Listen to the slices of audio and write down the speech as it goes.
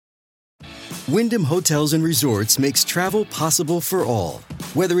Wyndham Hotels and Resorts makes travel possible for all.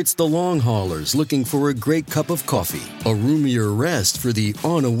 Whether it's the long haulers looking for a great cup of coffee, a roomier rest for the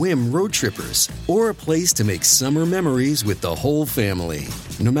on-a-whim road trippers, or a place to make summer memories with the whole family.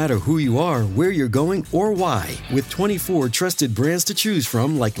 No matter who you are, where you're going, or why, with 24 trusted brands to choose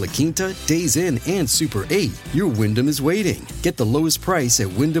from like La Quinta, Days Inn, and Super 8, your Wyndham is waiting. Get the lowest price at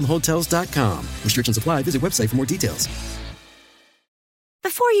WyndhamHotels.com. Restrictions apply. Visit website for more details.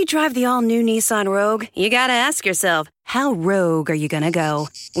 Before you drive the all-new Nissan Rogue, you gotta ask yourself, how rogue are you gonna go?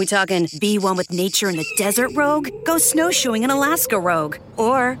 We talking be one with nature in the desert rogue? Go snowshoeing in Alaska rogue?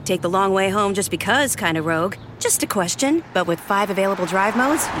 Or take the long way home just because kind of rogue? Just a question, but with 5 available drive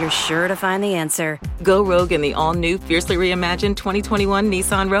modes, you're sure to find the answer. Go rogue in the all-new, fiercely reimagined 2021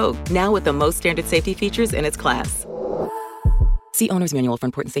 Nissan Rogue, now with the most standard safety features in its class. See Owner's Manual for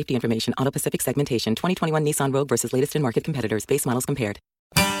important safety information. Auto Pacific segmentation. 2021 Nissan Rogue versus latest in market competitors. Base models compared.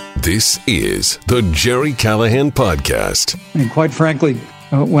 This is the Jerry Callahan Podcast. And quite frankly,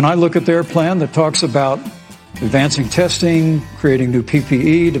 when I look at their plan that talks about advancing testing, creating new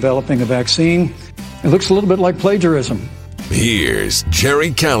PPE, developing a vaccine, it looks a little bit like plagiarism. Here's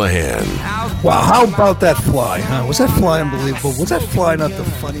Jerry Callahan. Wow, how about that fly, huh? Was that fly unbelievable? Was that fly not the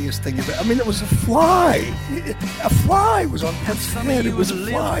funniest thing you've ever... I mean, it was a fly. A fly was on Pence's head. It was a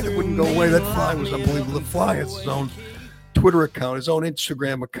fly that wouldn't go away. That fly was unbelievable. The fly has his own Twitter account, his own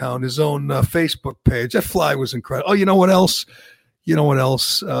Instagram account, his own Facebook page. That fly was incredible. Oh, you know what else? There's a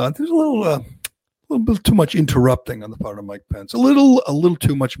little bit too much interrupting on the part of Mike Pence. A little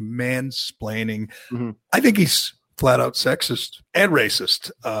too much mansplaining. Mm-hmm. I think he's flat out sexist and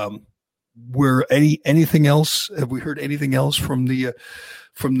racist. Anything else? Have we heard anything else from the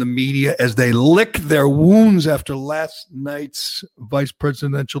media as they lick their wounds after last night's vice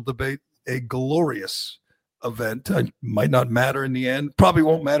presidential debate? A glorious event. It might not matter in the end. Probably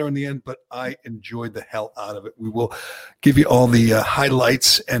won't matter in the end, but I enjoyed the hell out of it. We will give you all the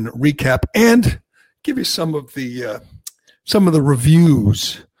highlights and recap, and give you some of the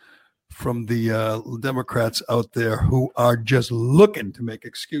reviews from the Democrats out there who are just looking to make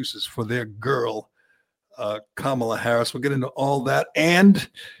excuses for their girl, Kamala Harris. We'll get into all that and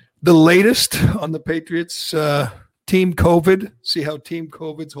the latest on the Patriots, Team COVID, see how Team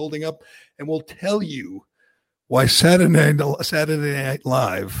COVID's holding up, and we'll tell you why Saturday Night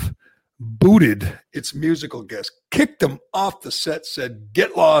Live booted its musical guest, kicked them off the set, said,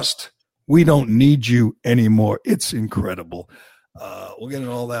 "Get lost. We don't need you anymore." It's incredible. We'll get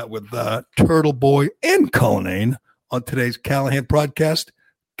into all that with Turtle Boy and Cullinane on today's Callahan Podcast.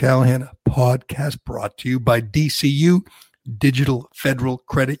 Callahan Podcast brought to you by DCU, Digital Federal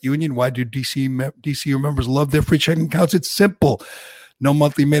Credit Union. Why do DCU members love their free checking accounts? It's simple. No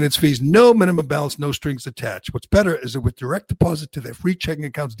monthly maintenance fees, no minimum balance, no strings attached. What's better is that with direct deposit to their free checking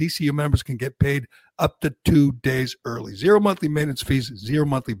accounts, DCU members can get paid up to 2 days early. 0 monthly maintenance fees, 0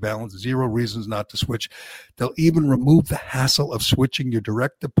 monthly balance, 0 reasons not to switch. They'll even remove the hassle of switching your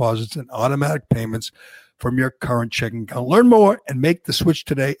direct deposits and automatic payments from your current checking account. Learn more and make the switch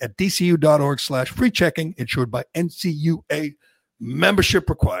today at dcu.org/free checking, insured by NCUA, membership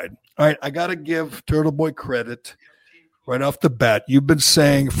required. All right, I got to give Turtle Boy credit. Right off the bat, you've been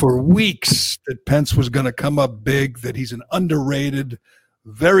saying for weeks that Pence was going to come up big, that he's an underrated,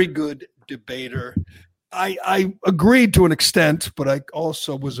 very good debater. I agreed to an extent, but I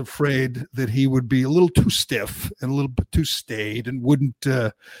also was afraid that he would be a little too stiff and a little bit too staid and wouldn't,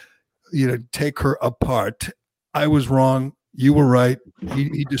 take her apart. I was wrong. You were right.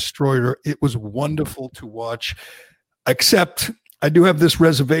 He destroyed her. It was wonderful to watch, except I do have this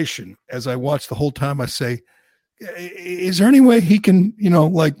reservation. As I watch the whole time, I say, is there any way he can,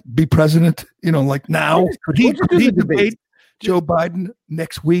 be president, now? Could he debate Joe Biden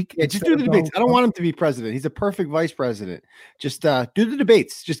next week? Yeah, just do the debates. I don't want him to be president. He's a perfect vice president. Just do the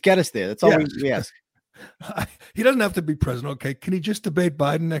debates. Just get us there. That's all we ask. He doesn't have to be president. Okay. Can he just debate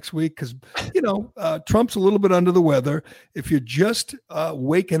Biden next week? Because, Trump's a little bit under the weather. If you're just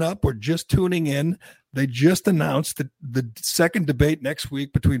waking up or just tuning in, they just announced that the second debate next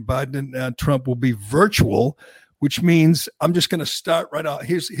week between Biden and Trump will be virtual, which means I'm just going to start right out.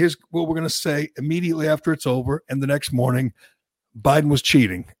 Here's what we're going to say immediately after it's over. And the next morning, Biden was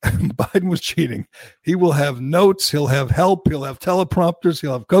cheating. Biden was cheating. He will have notes. He'll have help. He'll have teleprompters.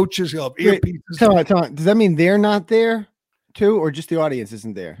 He'll have coaches. He'll have earpieces. Tell me, does that mean they're not there too, or just the audience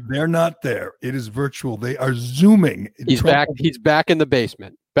isn't there? They're not there. It is virtual. They are Zooming. He's back. He's back in the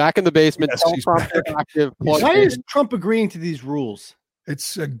basement. Back in the basement. Yes, he's back. Active. Why is Trump agreeing to these rules?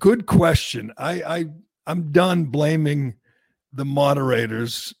 It's a good question. I'm done blaming the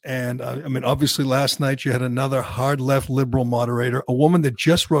moderators. And I mean, obviously last night you had another hard left liberal moderator, a woman that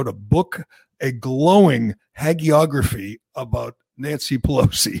just wrote a book, a glowing hagiography about Nancy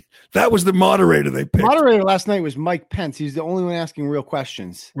Pelosi. That was the moderator they picked. Moderator last night was Mike Pence. He's the only one asking real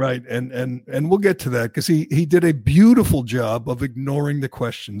questions. Right. And we'll get to that because he did a beautiful job of ignoring the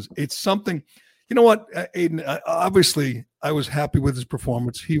questions. It's something, you know what, Aiden, obviously I was happy with his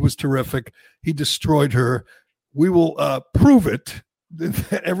performance. He was terrific. He destroyed her. We will prove it.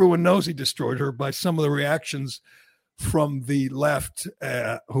 Everyone knows he destroyed her by some of the reactions from the left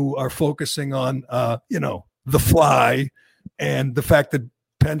who are focusing on, the fly and the fact that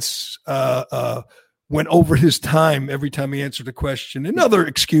Pence went over his time every time he answered a question, and other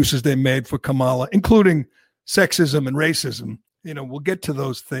excuses they made for Kamala, including sexism and racism. We'll get to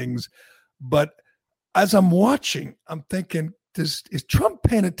those things. But as I'm watching, I'm thinking, is Trump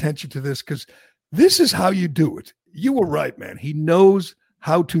paying attention to this? Because this is how you do it. You were right, man. He knows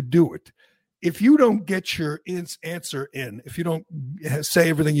how to do it. If you don't get your answer in, if you don't say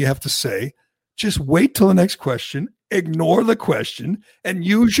everything you have to say, just wait till the next question, ignore the question, and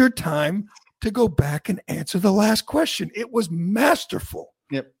use your time to go back and answer the last question. It was masterful.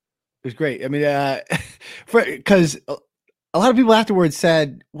 Yep. It was great. I mean, because a lot of people afterwards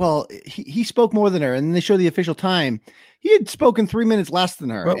said, well, he spoke more than her. And then they show the official time. He had spoken 3 minutes less than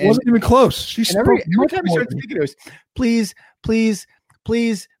her. Well, it wasn't even close. She spoke every time he started speaking, it was,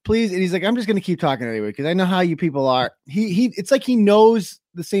 please. And he's like, I'm just going to keep talking anyway, because I know how you people are. It's like he knows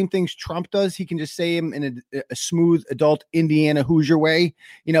the same things Trump does. He can just say him in a smooth adult Indiana Hoosier way.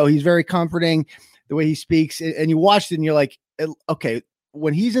 He's very comforting the way he speaks. And you watch it and you're like, okay,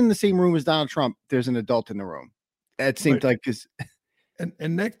 when he's in the same room as Donald Trump, there's an adult in the room. It seemed like because.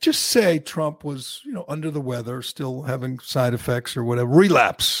 And Nick, just say Trump was, under the weather, still having side effects or whatever,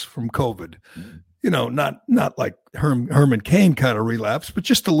 relapse from COVID. Not like Herman Cain kind of relapse, but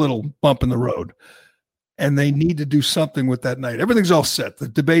just a little bump in the road. And they need to do something with that night. Everything's all set. The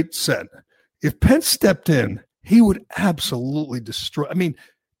debate's set. If Pence stepped in, he would absolutely destroy. I mean,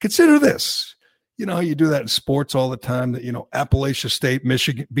 consider this. You know how you do that in sports all the time, that, Appalachia State,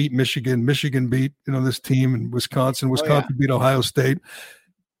 Michigan beat Michigan beat, this team in Wisconsin beat Ohio State.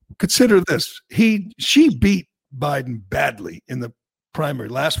 Consider this. She beat Biden badly in the primary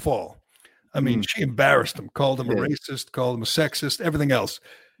last fall. I mean, she embarrassed him, called him a racist, called him a sexist, everything else.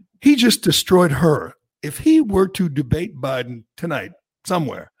 He just destroyed her. If he were to debate Biden tonight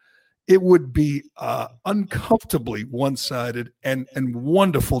somewhere, it would be uncomfortably one-sided and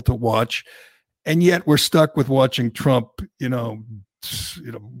wonderful to watch. And yet we're stuck with watching Trump,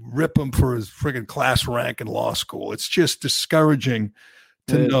 rip him for his friggin' class rank in law school. It's just discouraging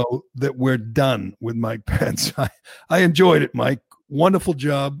to know that we're done with Mike Pence. I enjoyed it, Mike. Wonderful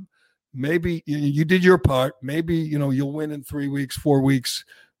job. Maybe you did your part. Maybe, you'll win in 3 weeks, 4 weeks.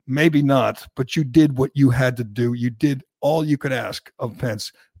 Maybe not, but you did what you had to do. You did all you could ask of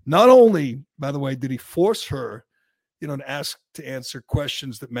Pence. Not only, by the way, did he force her, to answer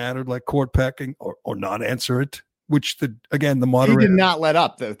questions that mattered, like court packing, or not answer it, which the moderator. He did not let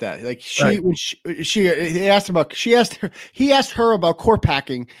up with that. Like he asked her about court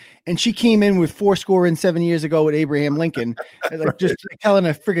packing, and she came in with 7 years ago with Abraham Lincoln, just telling a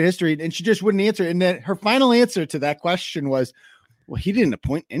freaking history, and she just wouldn't answer. And then her final answer to that question was, well, he didn't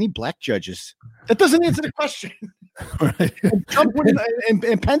appoint any black judges. That doesn't answer the question. Right. And Trump wouldn't,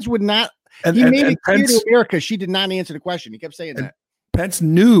 and Pence would not. He made it clear to America she did not answer the question. He kept saying that. Pence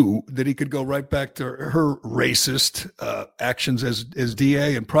knew that he could go right back to her racist actions as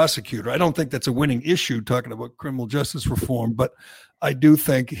DA and prosecutor. I don't think that's a winning issue talking about criminal justice reform, but I do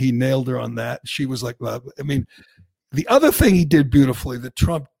think he nailed her on that. She was like, the other thing he did beautifully that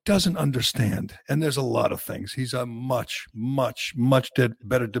Trump doesn't understand, and there's a lot of things. He's a much, much, much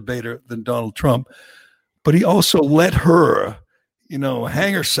better debater than Donald Trump, but he also let her,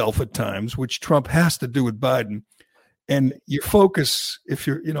 hang herself at times, which Trump has to do with Biden. And your focus, if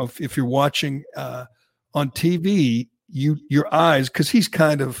you're watching on TV, your eyes, because he's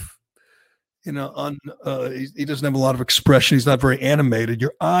kind of, he doesn't have a lot of expression. He's not very animated.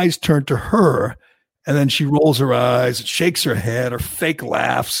 Your eyes turn to her, and then she rolls her eyes and shakes her head or fake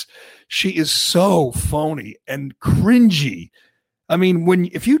laughs. She is so phony and cringy. I mean,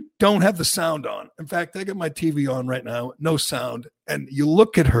 if you don't have the sound on, in fact, I got my TV on right now, no sound, and you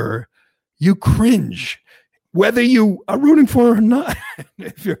look at her, you cringe. Whether you are rooting for her or not,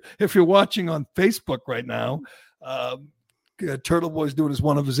 if you're watching on Facebook right now, Turtle Boy's doing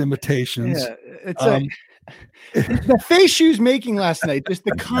one of his imitations. Yeah, The face she was making last night, just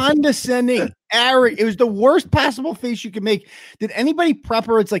the condescending, arrogant. It was the worst possible face you could make. Did anybody prep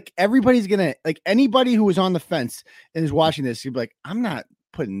her? It's like everybody's gonna, like, anybody who was on the fence and is watching this, you'd be like, I'm not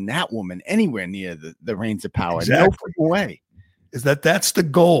putting that woman anywhere near the reins of power. Exactly. No way. Is that's the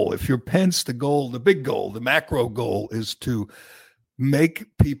goal. If you're Pence, the goal, the big goal, the macro goal is to make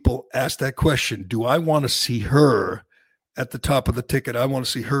people ask that question. Do I want to see her at the top of the ticket? I want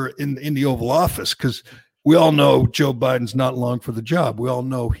to see her in the Oval Office, because we all know Joe Biden's not long for the job. We all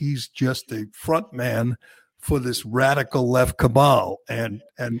know he's just a front man for this radical left cabal. And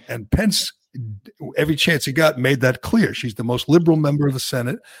Pence, every chance he got, made that clear. She's the most liberal member of the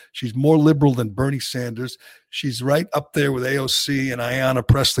Senate. She's more liberal than Bernie Sanders. She's right up there with AOC and Ayanna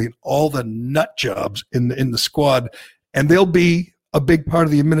Pressley and all the nut jobs in the squad. And they'll be a big part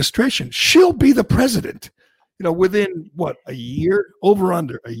of the administration. She'll be the president, within what, a year,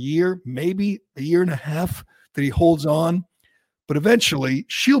 under a year, maybe a year and a half that he holds on. But eventually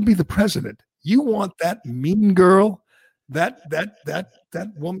she'll be the president. You want that mean girl, that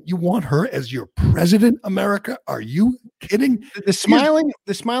woman, you want her as your president, America? Are you kidding? The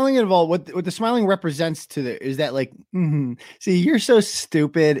smiling of all, what the smiling represents is that, like, see, you're so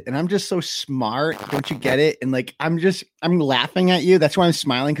stupid and I'm just so smart. Don't you get it? And like, I'm laughing at you. That's why I'm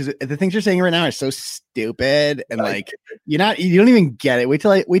smiling, because the things you're saying right now are so stupid. And like, you don't even get it. Wait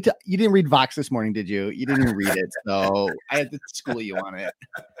till you didn't read Vox this morning, did you? You didn't even read it. So I had to school you on it.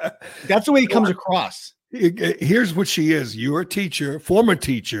 That's the way it comes across. Here's what she is. You're a teacher, former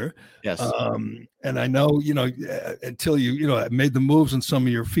teacher. Yes. And I know, until you made the moves on some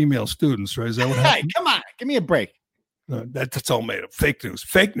of your female students, right? Is that what happened? Hey, come on, give me a break. That's all made up. Fake news.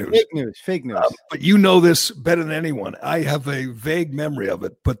 Fake news. But you know this better than anyone. I have a vague memory of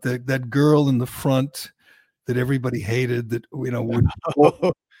it, but that girl in the front that everybody hated, that, would,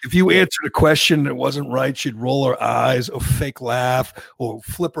 if you answered a question that wasn't right, she'd roll her eyes or fake laugh or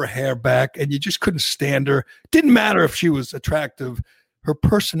flip her hair back, and you just couldn't stand her. Didn't matter if she was attractive. Her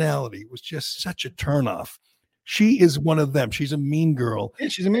personality was just such a turnoff. She is one of them. She's a mean girl. Yeah,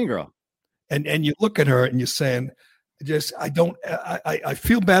 she's a mean girl. And you look at her and you're saying, I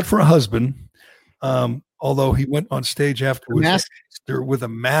feel bad for her husband. Although he went on stage afterwards with a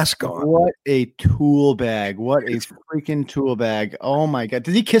mask on. What a tool bag. What a freaking tool bag. Oh my God.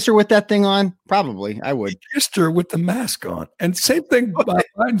 Did he kiss her with that thing on? Probably. I would. He kissed her with the mask on. And same thing,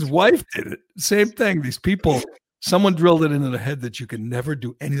 Biden's wife did it. Same thing. These people, someone drilled it into the head that you can never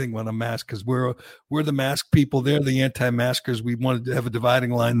do anything with a mask, because we're the mask people. They're the anti-maskers. We wanted to have a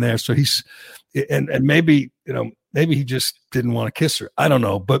dividing line there. So maybe he just didn't want to kiss her. I don't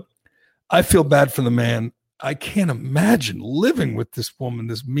know. But I feel bad for the man. I can't imagine living with this woman,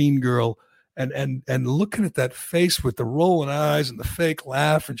 this mean girl, and looking at that face with the rolling eyes and the fake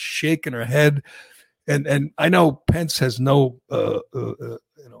laugh and shaking her head. And I know Pence has no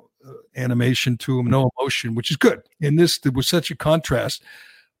animation to him, no emotion, which is good. In this, there was such a contrast.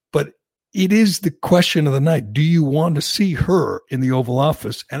 But it is the question of the night. Do you want to see her in the Oval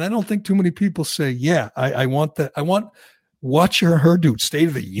Office? And I don't think too many people say, yeah, I want that. I want watching her do State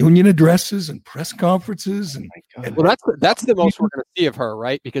of the Union addresses and press conferences. And well, that's the most we're going to see of her,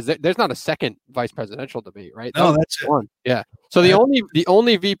 right? Because there's not a second vice presidential debate, right? No, that's one. Yeah. So the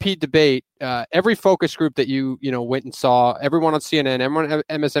only VP debate, every focus group that you went and saw, everyone on CNN, everyone on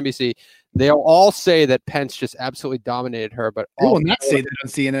MSNBC, they'll all say that Pence just absolutely dominated her. But they will not say that on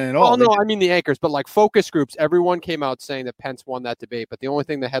CNN at all. Well, no, I mean the anchors, but like focus groups, everyone came out saying that Pence won that debate. But the only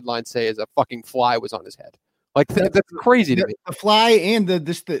thing the headlines say is a fucking fly was on his head. Like that's crazy to me. The fly and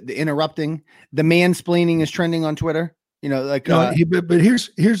the interrupting, the mansplaining is trending on Twitter. But here's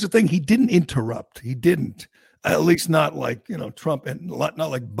the thing: he didn't interrupt. He didn't, at least not like Trump, and not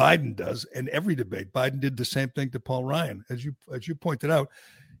like Biden does in every debate. Biden did the same thing to Paul Ryan, as you pointed out.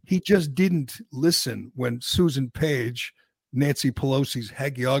 He just didn't listen when Susan Page, Nancy Pelosi's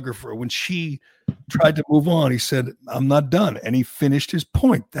hagiographer, when she tried to move on, he said, I'm not done. And he finished his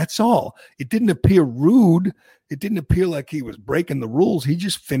point. That's all. It didn't appear rude. It didn't appear like he was breaking the rules. He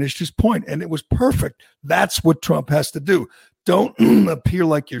just finished his point, and it was perfect. That's what Trump has to do. Don't appear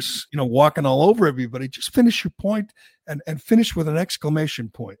like you're, walking all over everybody. Just finish your point and finish with an exclamation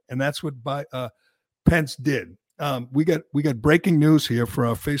point. And that's what Pence did. We got breaking news here for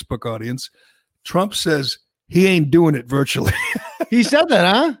our Facebook audience. Trump says he ain't doing it virtually. He said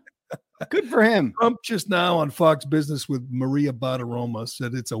that, huh? Good for him. Trump just now on Fox Business with Maria Bartiromo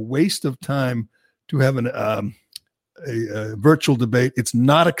said it's a waste of time to have a virtual debate. It's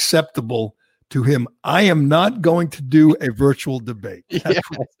not acceptable to him. I am not going to do a virtual debate,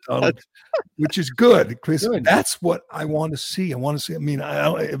 which is good, Chris. That's what I want to see. I mean,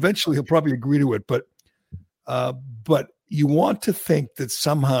 eventually he'll probably agree to it, but But you want to think that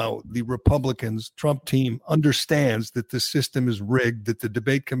somehow the Republicans, Trump team, understands that the system is rigged, that the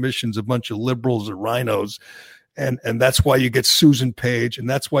debate commission's a bunch of liberals or rhinos, and that's why you get Susan Page, and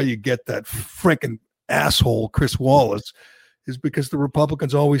that's why you get that freaking asshole Chris Wallace, is because the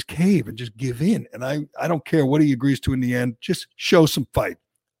Republicans always cave and just give in. And I don't care what he agrees to in the end. Just show some fight.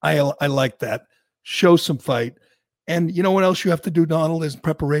 I like that. Show some fight. And you know what else you have to do, Donald, is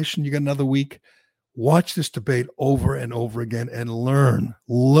preparation. You got another week. Watch this debate over and over again and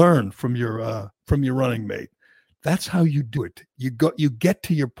learn from your running mate. That's how you do it. You get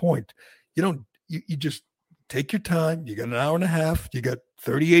to your point. You just take your time. You got an hour and a half. You got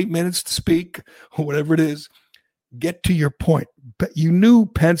 38 minutes to speak or whatever it is. Get to your point. But you knew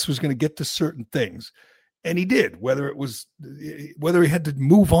Pence was going to get to certain things, and he did, whether he had to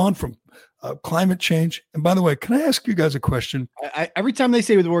move on from climate change. And by the way, can I ask you guys a question? Every time they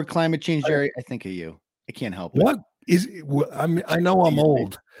say the word climate change, Jerry, I think of you. I can't help it. I know I'm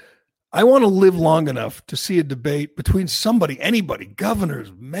old. I want to live long enough to see a debate between anybody,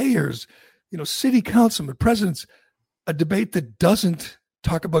 governors, mayors, city councilmen, presidents, a debate that doesn't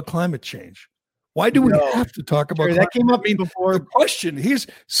talk about climate change. Why do we have to talk about that? Came up before. The question here's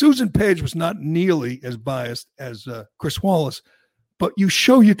Susan Page was not nearly as biased as Chris Wallace, but you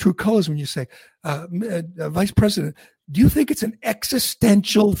show your true colors when you say, Vice President, do you think it's an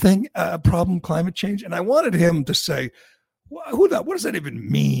existential problem, climate change? And I wanted him to say, what does that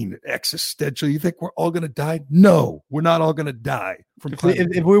even mean, existential? You think we're all going to die? No, we're not all going to die from climate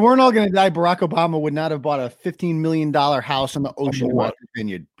change. If we weren't all going to die, Barack Obama would not have bought a $15 million house on the ocean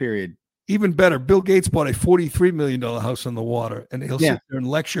vineyard, period. Even better, Bill Gates bought a $43 million house on the water, and he'll sit there and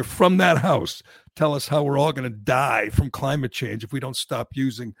lecture from that house, tell us how we're all going to die from climate change if we don't stop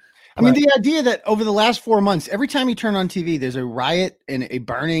using. I mean, the idea that over the last 4 months, every time you turn on TV, there's a riot and a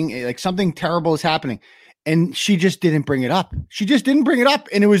burning, like something terrible is happening. And she just didn't bring it up.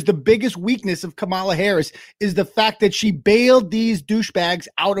 And it was the biggest weakness of Kamala Harris is the fact that she bailed these douchebags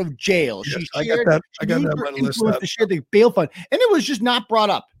out of jail. Yes, I got that on the list. To share the bail fund. And it was just not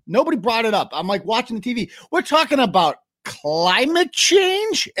brought up. Nobody brought it up. I'm like watching the TV. We're talking about climate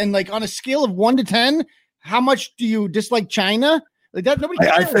change. And like on a scale of 1 to 10, how much do you dislike China? Like that, nobody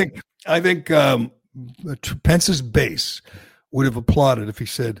cares. I think Pence's base would have applauded if he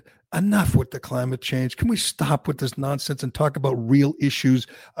said, enough with the climate change. Can we stop with this nonsense and talk about real issues?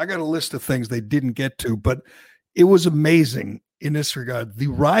 I got a list of things they didn't get to, but it was amazing in this regard. The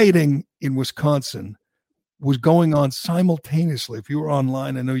rioting in Wisconsin was going on simultaneously. If you were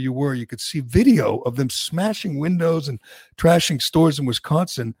online, I know you were, you could see video of them smashing windows and trashing stores in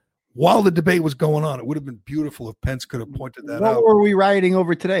Wisconsin while the debate was going on. It would have been beautiful if Pence could have pointed that out. What were we rioting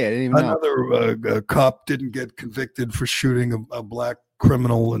over today? I didn't even know. Another cop didn't get convicted for shooting a black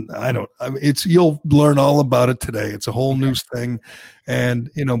criminal, and you'll learn all about it today. It's a whole news thing. And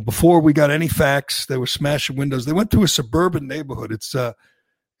before we got any facts, they were smashing windows. They went to a suburban neighborhood. It's a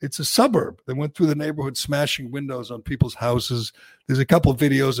suburb. They went through the neighborhood smashing windows on people's houses. There's a couple of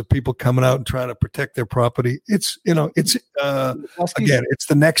videos of people coming out and trying to protect their property. It's again, it's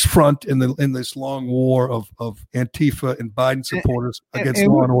the next front in this long war of Antifa and Biden supporters against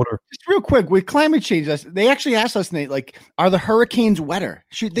law and order. Just real quick, with climate change, they actually asked us, Nate, like, are the hurricanes wetter?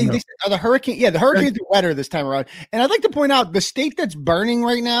 They said, are the hurricanes? Yeah, the hurricanes are wetter this time around. And I'd like to point out the state that's burning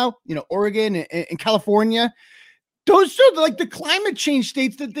right now, Oregon and California. Those are like the climate change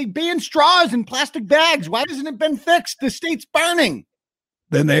states that they ban straws and plastic bags. Why hasn't it been fixed? The state's burning.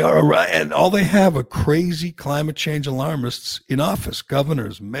 Then they are, and all they have are crazy climate change alarmists in office,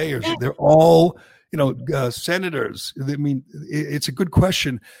 governors, mayors. Yeah. They're all, senators. I mean, it's a good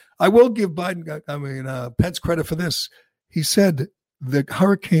question. I will give Pence credit for this. He said the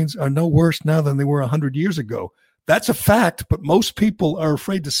hurricanes are no worse now than they were 100 years ago. That's a fact, but most people are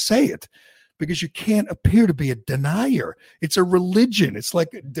afraid to say it, because you can't appear to be a denier. It's a religion. It's like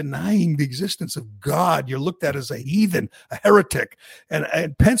denying the existence of God. You're looked at as a heathen, a heretic.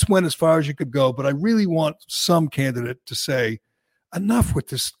 And Pence went as far as you could go, but I really want some candidate to say, enough with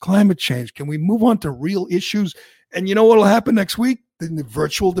this climate change. Can we move on to real issues? And you know what will happen next week? In the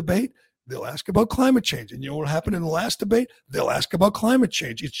virtual debate, they'll ask about climate change. And you know what happened in the last debate? They'll ask about climate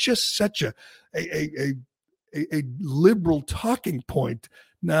change. It's just such a liberal talking point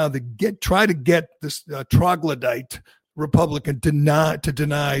now to try to get this troglodyte Republican to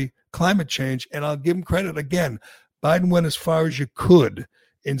deny climate change. And I'll give him credit again. Biden went as far as you could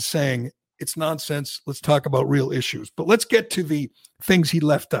in saying it's nonsense. Let's talk about real issues. But let's get to the things he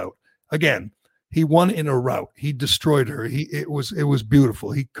left out. Again, he won in a rout. He destroyed her. It was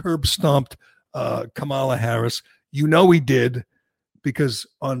beautiful. He curb stomped Kamala Harris. He did. because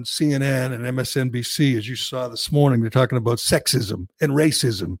on CNN and MSNBC, as you saw this morning, they're talking about sexism and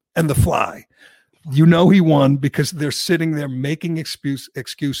racism and the fly. You know he won because they're sitting there making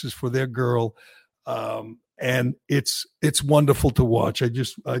excuses for their girl, and it's wonderful to watch. I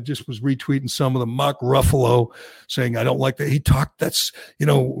just was retweeting some of them. Mark Ruffalo saying, "I don't like that he talked.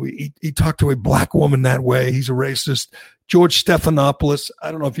 He talked to a black woman that way. He's a racist." George Stephanopoulos,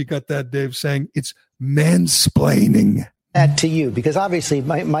 I don't know if you got that, Dave, saying it's mansplaining. That to you, because obviously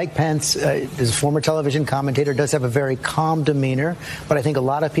Mike Pence is a former television commentator, does have a very calm demeanor, but I think a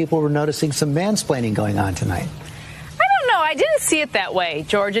lot of people were noticing some mansplaining going on tonight. I don't know. I didn't see it that way,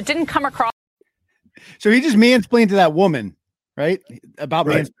 George. It didn't come across. So he just mansplained to that woman, right? About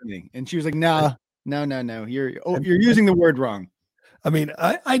mansplaining. And she was like, no. You're using the word wrong. I mean,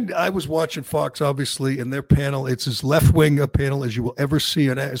 I was watching Fox, obviously, and their panel, it's as left-wing a panel as you will ever see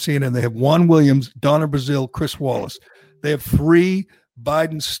on CNN. They have Juan Williams, Donna Brazile, Chris Wallace. They have 3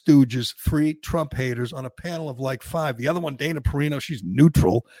 Biden stooges, 3 Trump haters on a panel of like 5. The other one, Dana Perino, she's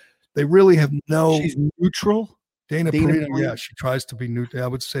neutral. They really have no. She's neutral? Dana Perino, yeah, she tries to be neutral. I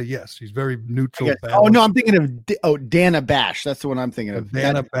would say yes. She's very neutral. Oh no, I'm thinking of Dana Bash. That's the one I'm thinking of.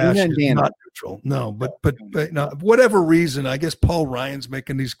 Dana Bash is not neutral. No, but no, whatever reason, I guess Paul Ryan's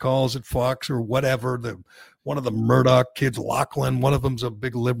making these calls at Fox or whatever. One of the Murdoch kids, Lachlan, one of them's a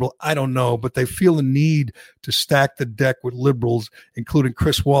big liberal. I don't know, but they feel the need to stack the deck with liberals, including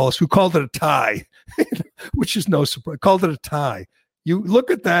Chris Wallace, who called it a tie, which is no surprise. Called it a tie. You look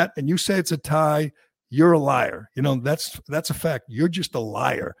at that and you say it's a tie. You're a liar. That's a fact. You're just a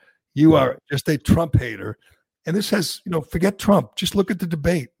liar. You are just a Trump hater. And this has, forget Trump. Just look at the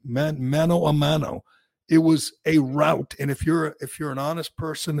debate, mano a mano. It was a rout. And if you're an honest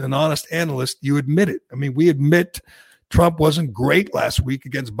person, an honest analyst, you admit it. I mean, we admit Trump wasn't great last week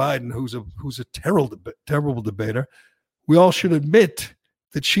against Biden, who's a terrible debater. We all should admit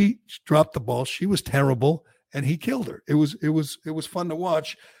that she dropped the ball. She was terrible, and he killed her. It was fun to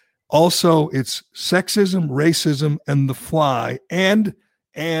watch. Also, it's sexism, racism, and the fly. And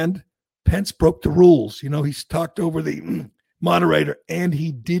Pence broke the rules. He's talked over the moderator, and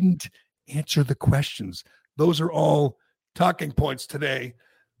he didn't answer the questions. Those are all talking points today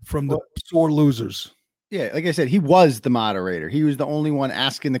from the sore losers. Yeah, like I said, he was the moderator. He was the only one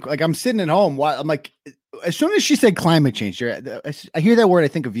asking I'm sitting at home. I'm like, as soon as she said climate change, I hear that word, I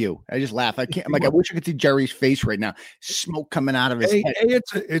think of you. I just laugh. I can't. I'm like, I wish I could see Jerry's face right now. Smoke coming out of his head.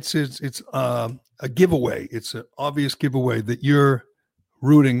 It's a giveaway. It's an obvious giveaway that you're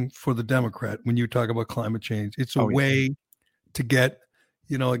rooting for the Democrat when you talk about climate change. It's a way to get,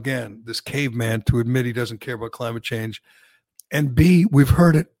 again, this caveman to admit he doesn't care about climate change. And B, we've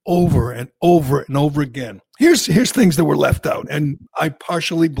heard it over and over and over again. Here's things that were left out, and I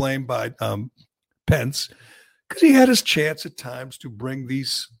partially blame by Pence, because he had his chance at times to bring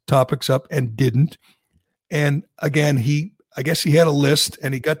these topics up and didn't. And again, I guess he had a list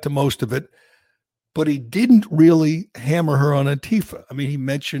and he got to most of it, but he didn't really hammer her on Antifa. I mean, he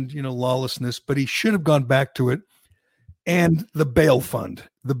mentioned, lawlessness, but he should have gone back to it. And the bail fund.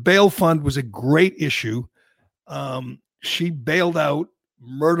 The bail fund was a great issue. She bailed out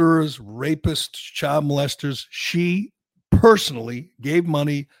murderers, rapists, child molesters. She personally gave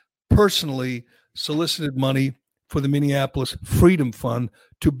money, personally solicited money for the Minneapolis Freedom Fund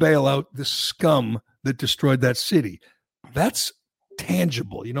to bail out the scum that destroyed that city. That's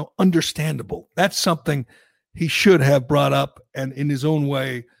tangible, understandable. That's something he should have brought up and in his own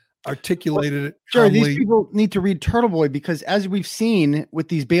way articulated it. Sure, these people need to read Turtle Boy, because as we've seen with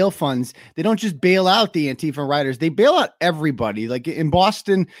these bail funds, they don't just bail out the Antifa riders, they bail out everybody. Like in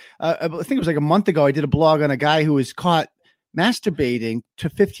Boston, I think it was like a month ago, I did a blog on a guy who was caught masturbating to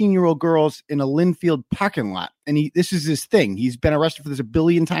 15-year-old girls in a Linfield parking lot. And this is his thing. He's been arrested for this a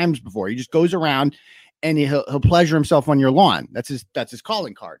billion times before. He just goes around and he'll pleasure himself on your lawn. That's his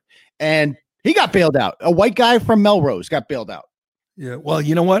calling card. And he got bailed out. A white guy from Melrose got bailed out. Yeah, well,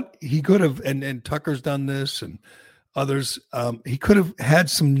 you know what? He could have, and Tucker's done this and others. He could have had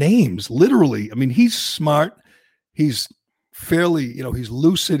some names, literally. I mean, he's smart. He's fairly, he's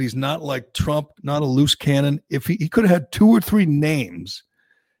lucid. He's not like Trump, not a loose cannon. If he could have had 2 or 3 names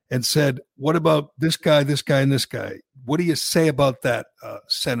and said, what about this guy, and this guy? What do you say about that,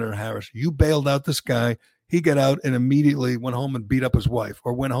 Senator Harris? You bailed out this guy. He got out and immediately went home and beat up his wife,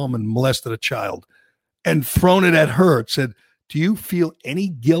 or went home and molested a child, and thrown it at her. It said, do you feel any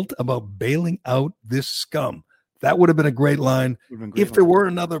guilt about bailing out this scum? That would have been a great line. If there were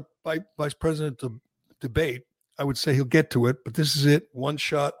another vice presidential debate, I would say he'll get to it, but this is it. One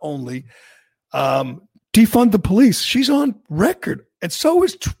shot only. Defund the police. She's on record. And so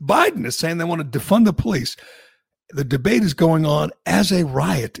is Biden is saying they want to defund the police. the debate is going on as a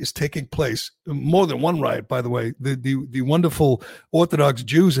riot is taking place. More than one riot, by the way. The wonderful Orthodox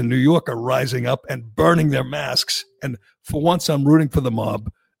Jews in New York are rising up and burning their masks. And for once, I'm rooting for the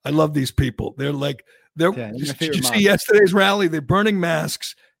mob. I love these people. They're like, did you see yesterday's rally? They're burning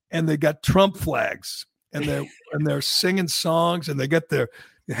masks and they got Trump flags and they're singing songs and they get their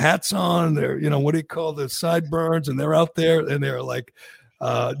hats on. They're, what do you call the sideburns? And they're out there and they're like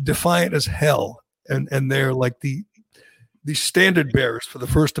defiant as hell. And they're like the standard bearers for the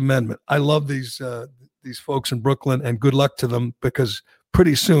First Amendment. I love these folks in Brooklyn, and good luck to them, because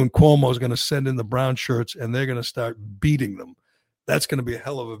pretty soon Cuomo is going to send in the brown shirts and they're going to start beating them. That's going to be a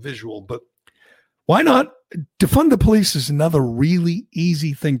hell of a visual. But why not? Defund the police is another really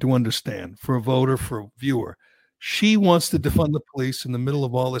easy thing to understand for a voter, for a viewer. She wants to defund the police in the middle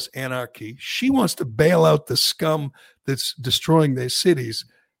of all this anarchy. She wants to bail out the scum that's destroying their cities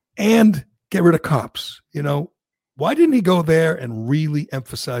and get rid of cops. Why didn't he go there and really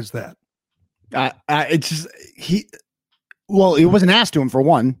emphasize that? It's just it wasn't asked to him, for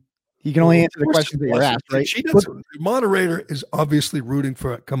one. He can only answer the questions that you're asked, right? The moderator is obviously rooting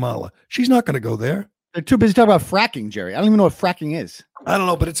for Kamala. She's not going to go there. They're too busy talking about fracking, Jerry. I don't even know what fracking is. I don't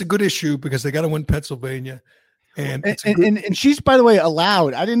know, but it's a good issue because they got to win Pennsylvania. And she's, by the way,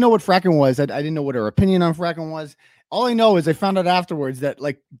 allowed. I didn't know what fracking was. I didn't know what her opinion on fracking was. All I know is I found out afterwards that,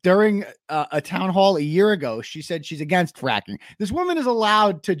 like, during a town hall a year ago, she said she's against fracking. This woman is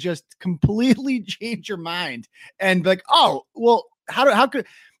allowed to just completely change her mind and be like, oh, well, how could,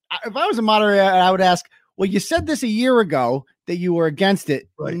 if I was a moderator, I would ask, well, you said this a year ago that you were against it.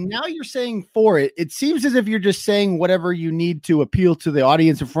 Right. Now you're saying for it. It seems as if you're just saying whatever you need to appeal to the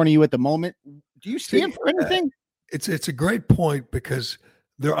audience in front of you at the moment. Do you stand for anything? It's a great point, because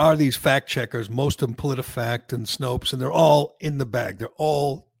there are these fact checkers, most of them PolitiFact and Snopes, and they're all in the bag. They're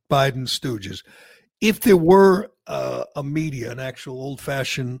all Biden stooges. If there were a media, an actual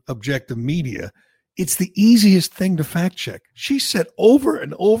old-fashioned objective media, it's the easiest thing to fact check. She said over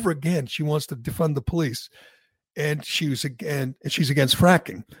and over again she wants to defund the police, and she's against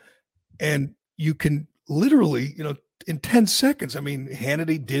fracking. And you can literally, in 10 seconds. I mean,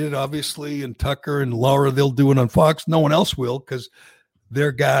 Hannity did it, obviously, and Tucker and Laura, they'll do it on Fox. No one else will, because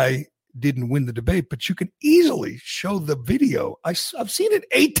their guy didn't win the debate. But you can easily show the video. I've seen it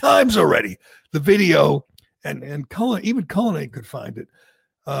 8 times already, the video, and Cullinane could find it,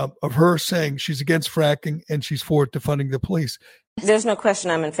 of her saying she's against fracking and she's for defunding the police. There's no question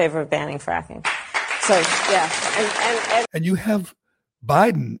I'm in favor of banning fracking. So, yeah. And you have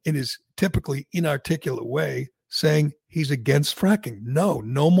Biden, in his typically inarticulate way, saying he's against fracking. No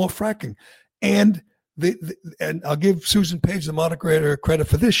more fracking. And and I'll give Susan Page, the moderator, credit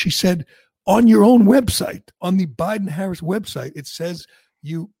for this. She said, on your own website, on the Biden-Harris website, it says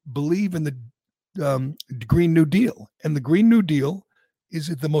you believe in the Green New Deal. And the Green New Deal is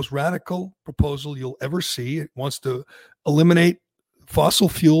the most radical proposal you'll ever see. It wants to eliminate fossil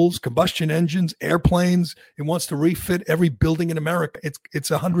fuels, combustion engines, airplanes. It wants to refit every building in America. It's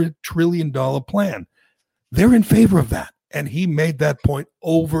 $100 trillion plan. They're in favor of that. And he made that point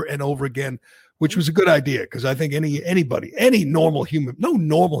over and over again, which was a good idea, because I think any normal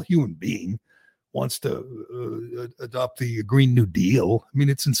human being wants to adopt the Green New Deal. I mean,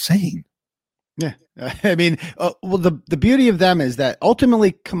 it's insane. Yeah. I mean, the beauty of them is that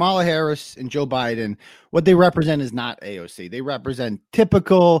ultimately Kamala Harris and Joe Biden, what they represent is not AOC. They represent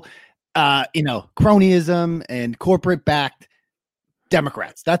typical, cronyism and corporate backed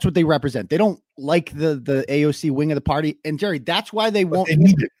Democrats. That's what they represent. They don't like the AOC wing of the party. And Jerry, that's why they won't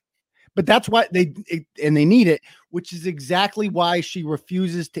need it. But that's why they need it, which is exactly why she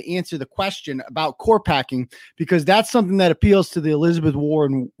refuses to answer the question about court packing, because that's something that appeals to the Elizabeth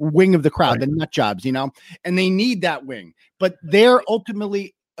Warren wing of the crowd, right. The nut jobs, and they need that wing. But they're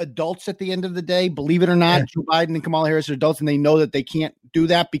ultimately adults at the end of the day. Believe it or not, Joe Biden and Kamala Harris are adults, and they know that they can't do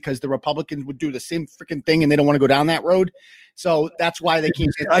that because the Republicans would do the same freaking thing, and they don't want to go down that road. So that's why they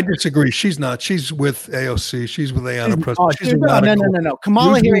can't. I disagree. She's not. She's with AOC. She's with Ayanna Pressley. No.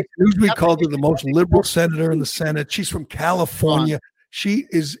 Kamala Harris. Newsweek called her the most liberal senator in the Senate. She's from California. She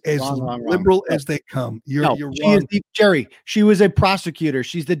is as liberal as they come. You're wrong. Jerry, she was a prosecutor.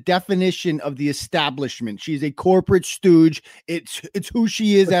 She's the definition of the establishment. She's a corporate stooge. It's who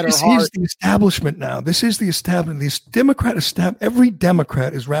she is at her heart. This is the establishment now. This is the establishment. This Democrat establishment. Every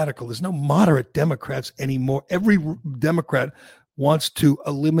Democrat is radical. There's no moderate Democrats anymore. Every Democrat wants to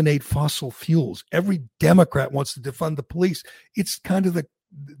eliminate fossil fuels. Every Democrat wants to defund the police. It's kind of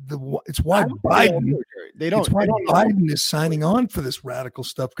it's why Biden is signing on for this radical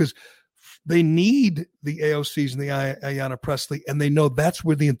stuff, because they need the AOCs and the Ayanna Pressley, and they know that's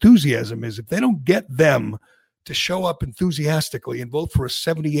where the enthusiasm is. If they don't get them to show up enthusiastically and vote for a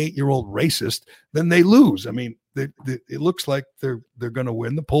 78-year-old racist, then they lose. I mean, it looks like they're going to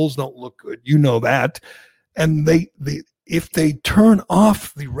win. The polls don't look good. You know that. And if they turn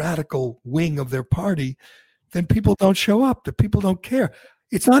off the radical wing of their party, then people don't show up. The people don't care.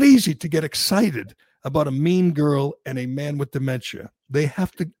 It's not easy to get excited about a mean girl and a man with dementia. They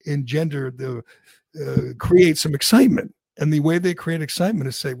have to create some excitement. And the way they create excitement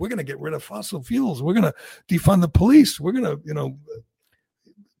is say, we're going to get rid of fossil fuels. We're going to defund the police. We're going to,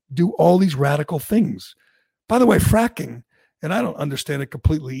 do all these radical things. By the way, fracking, and I don't understand it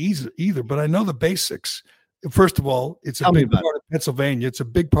completely either, but I know the basics. First of all, it's a big part of Pennsylvania. It's a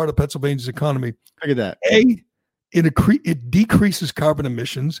big part of Pennsylvania's economy. Look at that. A, it decreases carbon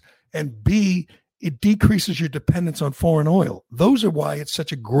emissions, and B, it decreases your dependence on foreign oil. Those are why it's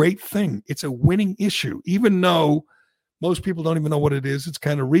such a great thing. It's a winning issue, even though most people don't even know what it is. It's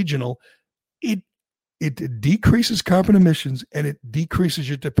kind of regional. It decreases carbon emissions, and it decreases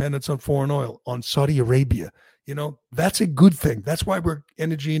your dependence on foreign oil, on Saudi Arabia. That's a good thing. That's why we're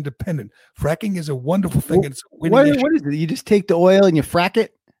energy independent. Fracking is a wonderful thing. And it's a winning issue. What is it? You just take the oil and you frack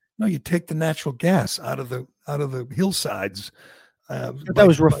it? No, you take the natural gas out of the hillsides. That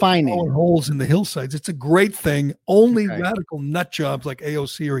was refining holes in the hillsides. It's a great thing. Only radical nut jobs like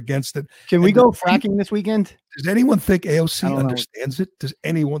AOC are against it. Can we go fracking this weekend? Does anyone think AOC understands it? Does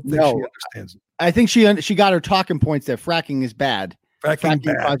anyone think she understands it? I think she got her talking points that fracking is bad. Fracking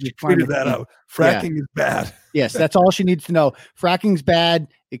bad. She figured that out. Fracking is bad. Yes, that's all she needs to know. Fracking's bad.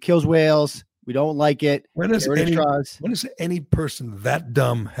 It kills whales. We don't like it. When has any person that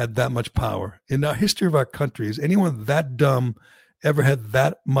dumb had that much power? In the history of our country, has anyone that dumb ever had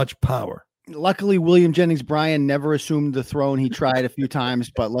that much power? Luckily, William Jennings Bryan never assumed the throne. He tried a few times,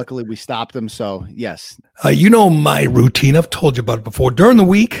 but luckily we stopped him. So, yes. My routine. I've told you about it before. During the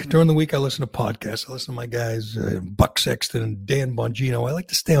week, I listen to podcasts. I listen to my guys, Buck Sexton and Dan Bongino. I like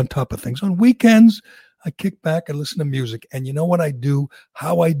to stay on top of things. On weekends, I kick back and listen to music. And you know what I do?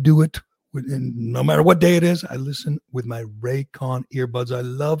 How I do it, no matter what day it is, I listen with my Raycon earbuds. I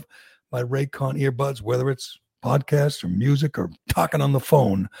love my Raycon earbuds, whether it's podcasts or music or talking on the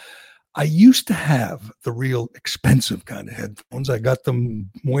phone. I used to have the real expensive kind of headphones. I got them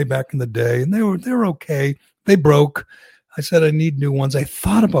way back in the day, and they were okay. They broke. I said I need new ones. I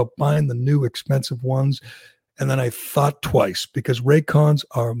thought about buying the new expensive ones, and then I thought twice because Raycons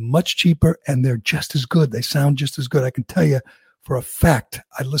are much cheaper and they're just as good. They sound just as good. I can tell you for a fact.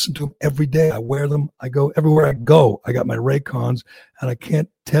 I listen to them every day. I wear them. I go everywhere I go. I got my Raycons, and I can't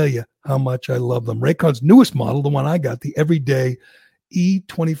tell you how much I love them. Raycon's newest model, the one I got, the Everyday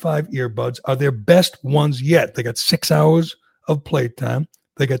E25 earbuds, are their best ones yet. They got 6 hours of playtime.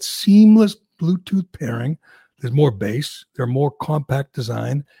 They got seamless Bluetooth pairing. There's more bass. They're more compact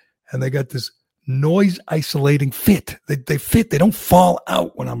design, and they got this noise isolating fit. They fit. They don't fall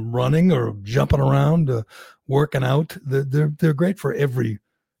out when I'm running or jumping around, working out. They're great for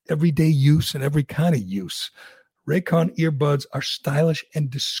everyday use and every kind of use. Raycon earbuds are stylish and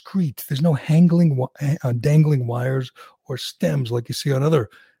discreet. There's no dangling wires or stems like you see on other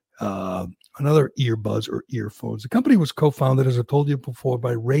earbuds or earphones. The company was co-founded, as I told you before,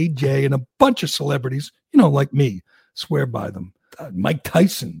 by Ray J and a bunch of celebrities, like me, swear by them. Mike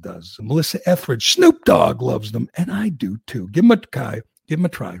Tyson does. Melissa Etheridge, Snoop Dogg loves them, and I do too. Give them a try.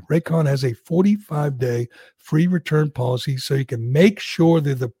 Raycon has a 45-day free return policy, so you can make sure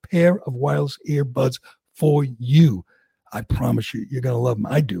they're the pair of wireless earbuds for you. I promise you, you're going to love them.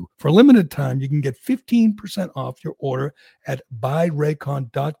 I do. For a limited time, you can get 15% off your order at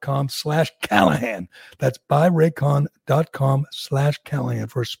buyraycon.com/Callahan. That's buyraycon.com/Callahan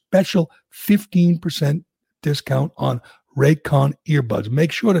for a special 15% discount on Raycon earbuds.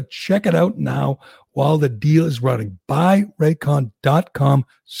 Make sure to check it out now while the deal is running.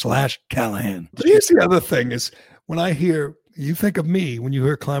 Buyraycon.com/Callahan. Here's the other thing is you think of me when you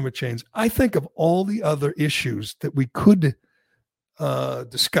hear climate change, I think of all the other issues that we could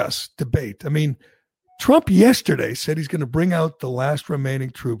discuss, debate. I mean, Trump yesterday said he's going to bring out the last remaining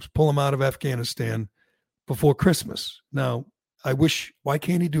troops, pull them out of Afghanistan before Christmas. Now, why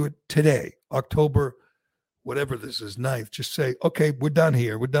can't he do it today, October, whatever this is, 9th? Just say, okay, we're done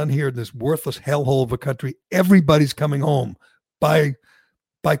here. We're done here in this worthless hellhole of a country. Everybody's coming home by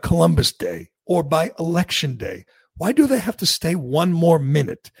Columbus Day or by Election Day. Why do they have to stay one more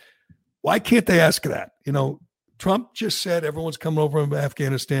minute? Why can't they ask that? Trump just said everyone's coming over from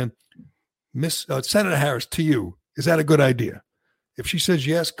Afghanistan. Senator Harris, to you, is that a good idea? If she says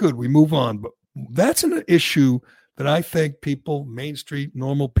yes, good, we move on. But that's an issue that I think people, Main Street,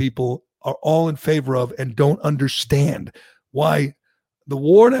 normal people, are all in favor of and don't understand why The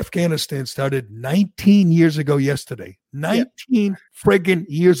war in Afghanistan started 19 years ago yesterday. 19 friggin'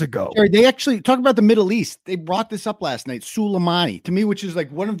 years ago. Jerry, they actually talk about the Middle East. They brought this up last night, Soleimani, to me, which is like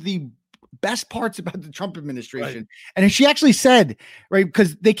one of the best parts about the Trump administration. Right. And she actually said, right,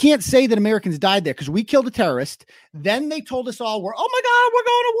 because they can't say that Americans died there because we killed a terrorist. Then they told us all, oh my God, we're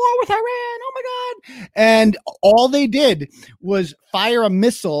going to war with Iran. Oh my God. And all they did was fire a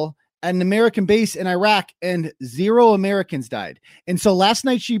missile at an American base in Iraq, and 0 Americans died. And so last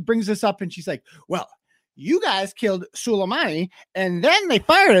night she brings this up and she's like, well, you guys killed Soleimani and then they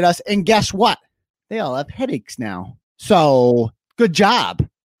fired at us. And guess what? They all have headaches now. So good job.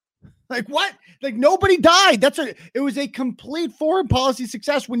 Like what? Like nobody died. It was a complete foreign policy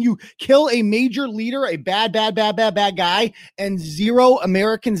success when you kill a major leader, a bad guy, and 0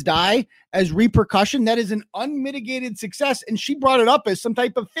 Americans die as repercussion. That is an unmitigated success. And she brought it up as some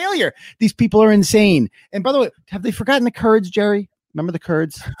type of failure. These people are insane. And by the way, have they forgotten the Kurds, Jerry? Remember the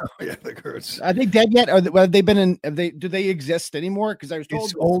Kurds? Oh yeah, the Kurds. Are they dead yet? Have they been in? Do they exist anymore? Because I was told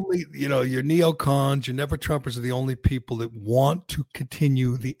it's only your neocons, your never Trumpers are the only people that want to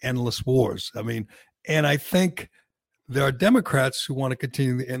continue the endless wars. I mean, and I think there are Democrats who want to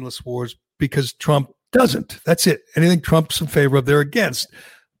continue the endless wars because Trump doesn't. That's it. Anything Trump's in favor of, they're against.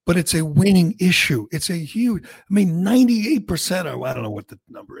 But it's a winning issue. It's a huge. I mean, 98%, or I don't know what the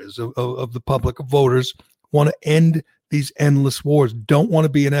number is of the public, of voters, want to end these endless wars, don't want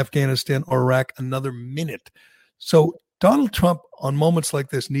to be in Afghanistan or Iraq another minute. So Donald Trump, on moments like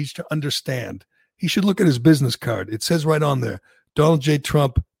this, needs to understand. He should look at his business card. It says right on there, Donald J.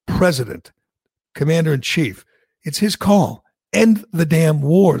 Trump, President, Commander-in-Chief. It's his call. End the damn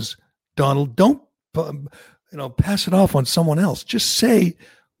wars, Donald. Don't pass it off on someone else. Just say,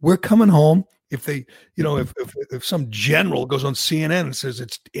 we're coming home. If they, if some general goes on CNN and says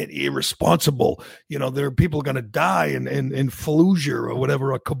it's irresponsible, there are people going to die in Fallujah or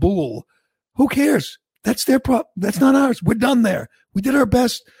whatever, or Kabul, who cares? That's their problem. That's not ours. We're done there. We did our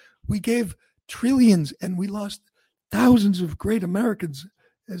best. We gave trillions and we lost thousands of great Americans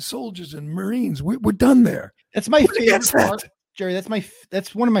as soldiers and Marines. We're done there. That's my favorite part. Jerry,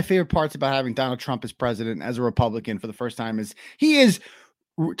 that's one of my favorite parts about having Donald Trump as president, as a Republican for the first time, is he is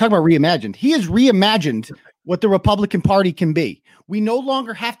talk about reimagined. He has reimagined what the Republican Party can be. We no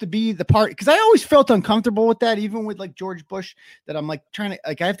longer have to be the party, because I always felt uncomfortable with that, even with like George Bush, that I'm like trying to,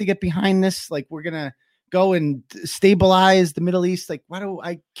 like, I have to get behind this. Like, we're going to go and stabilize the Middle East. Like, why do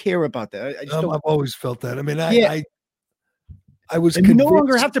I care about that? I've always felt that. I mean, I was convinced. We no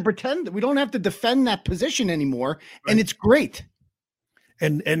longer have to pretend that we don't have to defend that position anymore. Right. And it's great.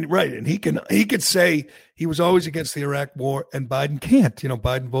 And right. And he could say he was always against the Iraq war, and Biden can't.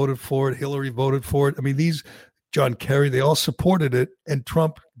 Biden voted for it. Hillary voted for it. I mean, John Kerry, they all supported it, and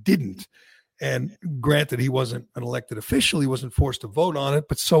Trump didn't. And granted, he wasn't an elected official. He wasn't forced to vote on it.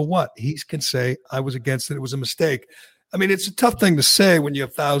 But so what? He can say, I was against it. It was a mistake. I mean, it's a tough thing to say when you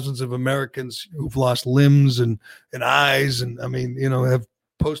have thousands of Americans who've lost limbs and eyes, and have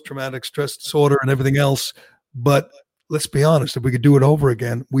post-traumatic stress disorder and everything else. But let's be honest, if we could do it over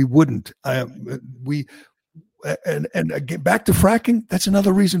again, we wouldn't. And again, back to fracking, that's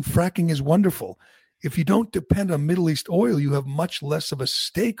another reason fracking is wonderful. If you don't depend on Middle East oil, you have much less of a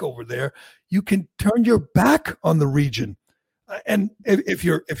stake over there. You can turn your back on the region. And if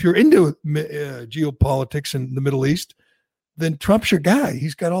you're into geopolitics in the Middle East, then Trump's your guy.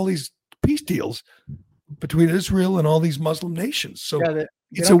 He's got all these peace deals between Israel and all these Muslim nations. So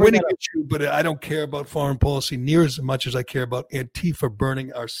it's a winning issue, but I don't care about foreign policy near as much as I care about Antifa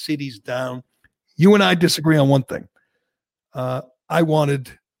burning our cities down. You and I disagree on one thing.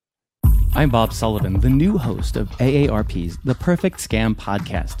 I'm Bob Sullivan, the new host of AARP's The Perfect Scam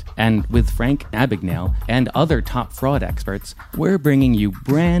podcast. And with Frank Abagnale and other top fraud experts, we're bringing you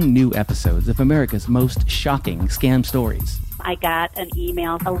brand new episodes of America's most shocking scam stories. I got an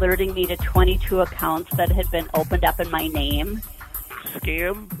email alerting me to 22 accounts that had been opened up in my name.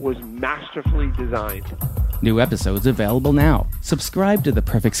 Scam was masterfully designed. New episodes available now. Subscribe to the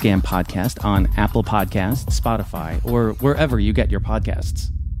Perfect Scam podcast on Apple Podcasts, Spotify, or wherever you get your podcasts.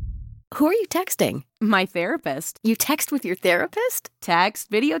 Who are you texting? My therapist. You text with your therapist? Text,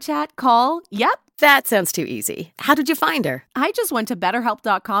 video chat, call. Yep. That sounds too easy. How did you find her? I just went to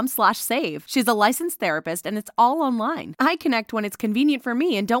BetterHelp.com/save. She's a licensed therapist and it's all online. I connect when it's convenient for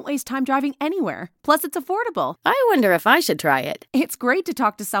me and don't waste time driving anywhere. Plus, it's affordable. I wonder if I should try it. It's great to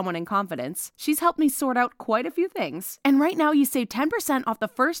talk to someone in confidence. She's helped me sort out quite a few things. And right now you save 10% off the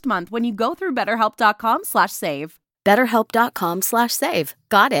first month when you go through BetterHelp.com/save. BetterHelp.com/save.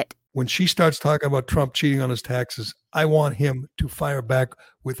 Got it. When she starts talking about Trump cheating on his taxes, I want him to fire back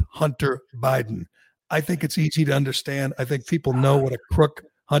with Hunter Biden. I think it's easy to understand. I think people know what a crook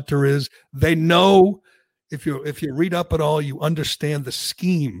Hunter is. They know, if you read up at all, you understand the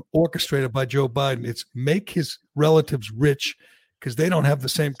scheme orchestrated by Joe Biden. It's make his relatives rich because they don't have the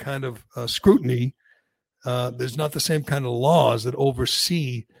same kind of scrutiny. There's not the same kind of laws that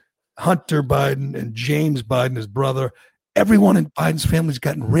oversee Hunter Biden and James Biden, his brother. Everyone in Biden's family's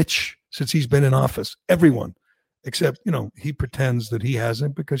gotten rich since he's been in office. Everyone, except, he pretends that he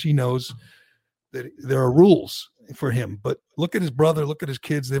hasn't because he knows that there are rules for him. But look at his brother, look at his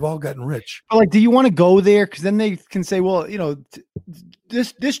kids. They've all gotten rich. Like, do you want to go there? Because then they can say, well,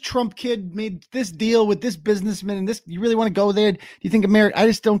 this Trump kid made this deal with this businessman, and this, you really want to go there? Do you think America? I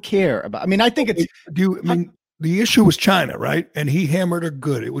just don't care about. I mean, I think it's. The issue was China, right? And he hammered her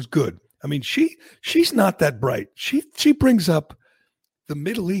good. It was good. I mean, she's not that bright. She brings up the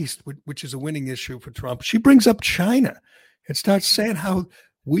Middle East, which is a winning issue for Trump. She brings up China and starts saying how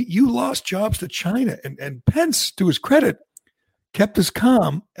you lost jobs to China. And Pence, to his credit, kept his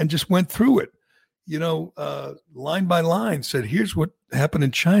calm and just went through it. Line by line, said, here's what happened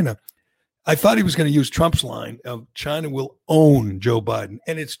in China. I thought he was going to use Trump's line of China will own Joe Biden.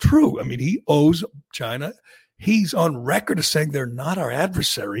 And it's true. I mean, he owes China. He's on record as saying they're not our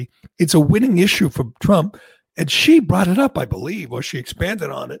adversary. It's a winning issue for Trump. And she brought it up, I believe, or she expanded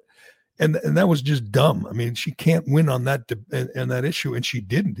on it. And that was just dumb. I mean, she can't win on that issue, and she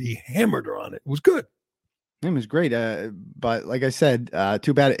didn't. He hammered her on it. It was good. It was great. But like I said,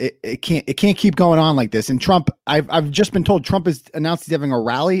 too bad it can't keep going on like this. And Trump, I've just been told Trump has announced he's having a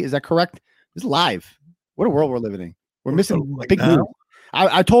rally. Is that correct? It's live. What a world we're living in. We're missing big news.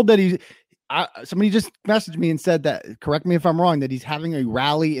 I told that somebody just messaged me and said that, correct me if I'm wrong, that he's having a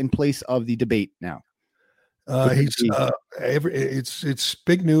rally in place of the debate now. It's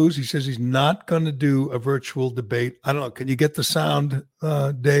big news. He says he's not going to do a virtual debate. I don't know. Can you get the sound,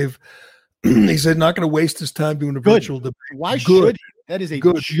 Dave? He said not going to waste his time doing a virtual debate. Why should he? That is a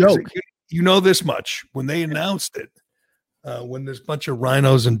joke. You know this much. When they announced it, when this bunch of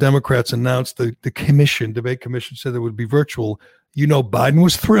rhinos and Democrats announced the debate commission said it would be virtual, Biden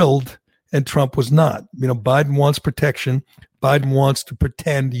was thrilled and Trump was not. Biden wants protection. Biden wants to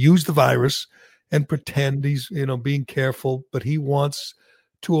use the virus and pretend he's, being careful, but he wants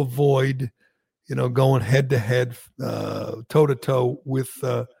to avoid, going head to head, toe to toe with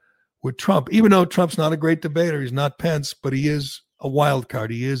Trump. Even though Trump's not a great debater, he's not Pence, but he is a wild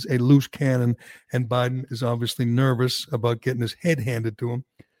card. He is a loose cannon, and Biden is obviously nervous about getting his head handed to him.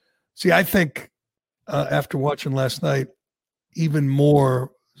 See, I think after watching last night, even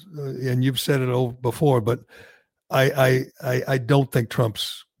more, and you've said it before, but I don't think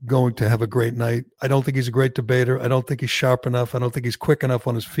Trump's going to have a great night. I don't think he's a great debater. I don't think he's sharp enough. I don't think he's quick enough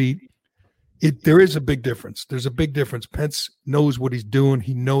on his feet. There is a big difference. There's a big difference. Pence knows what he's doing.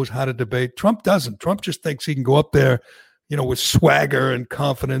 He knows how to debate. Trump doesn't. Trump just thinks he can go up there, with swagger and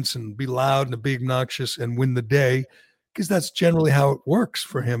confidence and be loud and be obnoxious and win the day, because that's generally how it works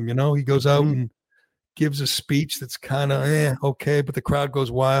for him. He goes out and gives a speech that's kind of okay, but the crowd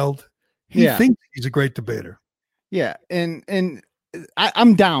goes wild. He thinks he's a great debater. Yeah, and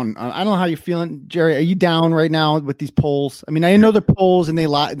I'm down. I don't know how you're feeling, Jerry. Are you down right now with these polls? I mean, I know they're polls and they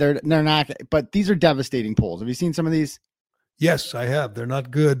lie. They're not, but these are devastating polls. Have you seen some of these? Yes, I have. They're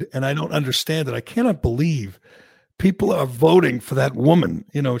not good, and I don't understand it. I cannot believe people are voting for that woman.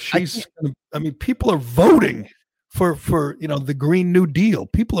 People are voting for the Green New Deal.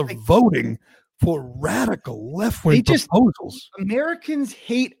 People are voting for radical left-wing proposals. Americans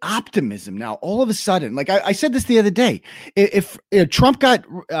hate optimism now. All of a sudden, like I said this the other day, if Trump got,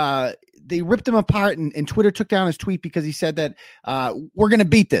 they ripped him apart and Twitter took down his tweet because he said that we're going to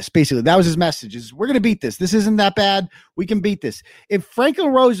beat this. Basically, that was his message: is we're going to beat this. This isn't that bad. We can beat this. If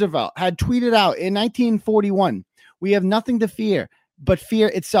Franklin Roosevelt had tweeted out in 1941, "We have nothing to fear but fear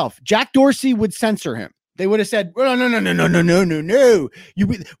itself," Jack Dorsey would censor him. They would have said, no.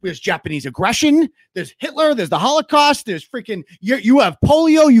 There's Japanese aggression. There's Hitler. There's the Holocaust. There's freaking, you have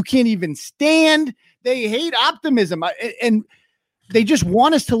polio. You can't even stand. They hate optimism. And they just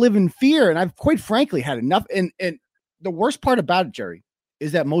want us to live in fear. And I've quite frankly had enough. And the worst part about it, Jerry,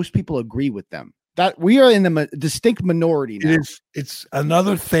 is that most people agree with them. That we are in the distinct minority now. It's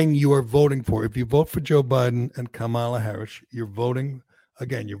another thing you are voting for. If you vote for Joe Biden and Kamala Harris, you're voting for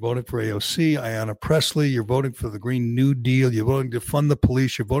AOC, Ayanna Pressley. You're voting for the Green New Deal. You're voting to fund the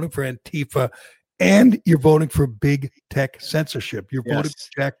police. You're voting for Antifa. And you're voting for big tech censorship. You're voting for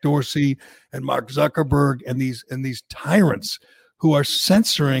Jack Dorsey and Mark Zuckerberg and these tyrants who are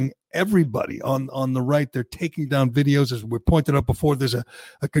censoring everybody on the right. They're taking down videos. As we pointed out before, there's a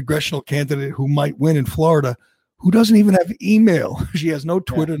congressional candidate who might win in Florida who doesn't even have email. She has no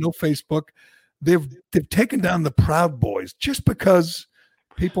Twitter, no Facebook. they've taken down the Proud Boys just because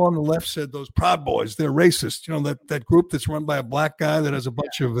people on the left said those Proud Boys, they're racist. You know, that group that's run by a black guy that has a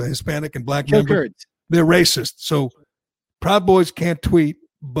bunch of Hispanic and black members. They're racist. So Proud Boys can't tweet,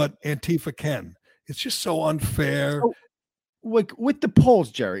 but Antifa can. It's just so unfair. So, with the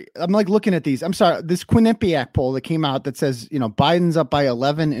polls, Jerry, I'm like looking at these. I'm sorry, this Quinnipiac poll that came out that says, you know, Biden's up by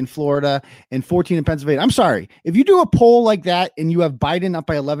 11 in Florida and 14 in Pennsylvania. I'm sorry. If you do a poll like that and you have Biden up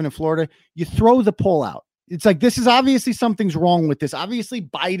by 11 in Florida, you throw the poll out. It's like, this is obviously something's wrong with this. Obviously,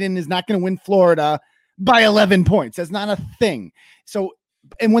 Biden is not going to win Florida by 11 points. That's not a thing. So,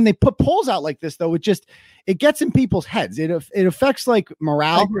 and when they put polls out like this, though, it gets in people's heads. It affects like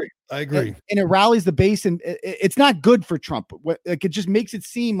morale. I agree. And it rallies the base, and it's not good for Trump. Like, it just makes it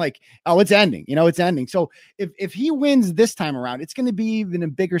seem like, oh, it's ending. You know, it's ending. So if he wins this time around, it's going to be even a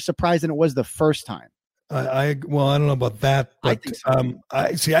bigger surprise than it was the first time. I don't know about that, but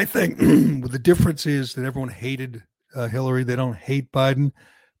I think the difference is that everyone hated Hillary. They don't hate Biden,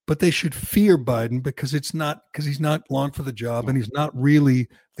 but they should fear Biden because he's not long for the job, and he's not really.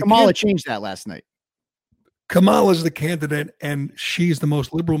 Kamala changed that last night. Kamala's the candidate, and she's the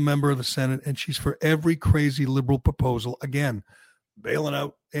most liberal member of the Senate, and she's for every crazy liberal proposal. Again, bailing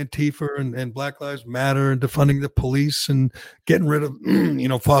out Antifa and Black Lives Matter and defunding the police and getting rid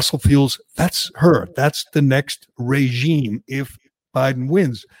of fossil fuels. That's her. That's the next regime if Biden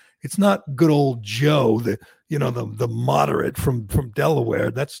wins. It's not good old Joe, the moderate from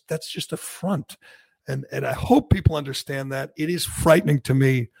Delaware. That's just a front. And I hope people understand that. It is frightening to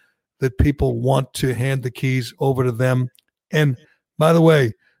me that people want to hand the keys over to them. And by the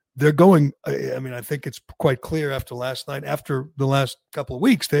way, they're going, I think it's quite clear after last night, after the last couple of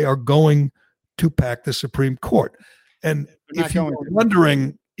weeks, they are going to pack the Supreme Court. And if you're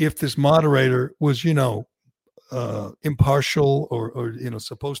wondering if this moderator was, impartial or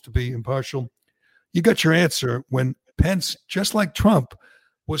supposed to be impartial, you got your answer when Pence, just like Trump,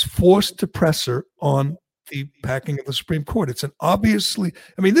 was forced to press her on the packing of the Supreme Court. It's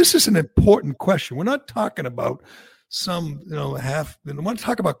this is an important question. We're not talking about we're not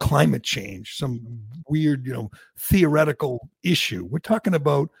talking about climate change, some weird, theoretical issue. We're talking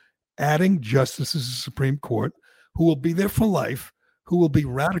about adding justices to the Supreme Court who will be there for life, who will be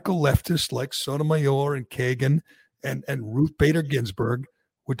radical leftists like Sotomayor and Kagan and Ruth Bader Ginsburg.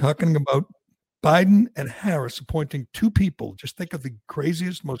 We're talking about Biden and Harris appointing two people. Just think of the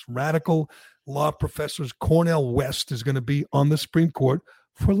craziest, most radical law professors. Cornel West is going to be on the Supreme Court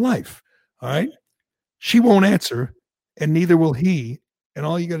for life. All right. She won't answer, and neither will he. And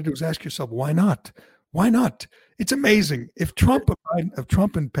all you got to do is ask yourself, why not? Why not? It's amazing. If Trump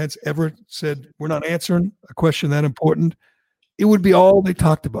and Pence ever said, we're not answering a question that important, it would be all they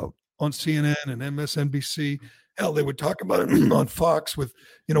talked about on CNN and MSNBC. Hell, they would talk about it on Fox with,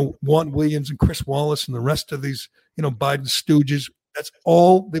 Juan Williams and Chris Wallace and the rest of these, Biden stooges. That's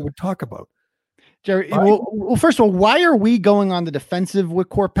all they would talk about. Jerry, well, first of all, why are we going on the defensive with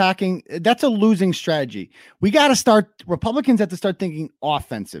court packing? That's a losing strategy. Republicans have to start thinking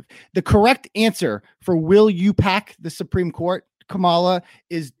offensive. The correct answer for will you pack the Supreme Court, Kamala,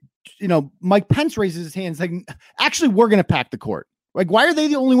 is, Mike Pence raises his hands like, actually, we're going to pack the court. Like, why are they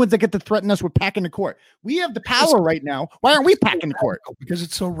the only ones that get to threaten us with packing the court? We have the power right now. Why aren't we packing the court? Because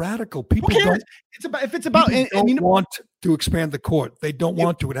it's so radical. People don't want to expand the court. They don't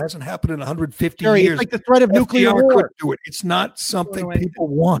want to. It hasn't happened in 150 Jerry, years. It's like the threat of nuclear war. Do it. It's not something people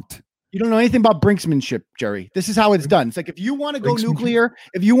want. You don't know anything about brinksmanship, Jerry. This is how it's done. It's like, if you want to go nuclear,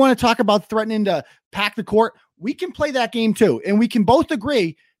 if you want to talk about threatening to pack the court, we can play that game too. And we can both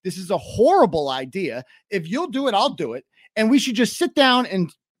agree this is a horrible idea. If you'll do it, I'll do it. And we should just sit down and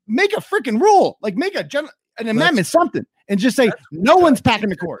make a freaking rule, like make an amendment, something, and just say no one's packing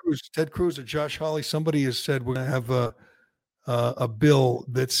the court. Ted Cruz or Josh Hawley, somebody has said we're going to have a bill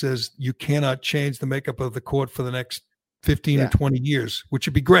that says you cannot change the makeup of the court for the next 15 or 20 years, which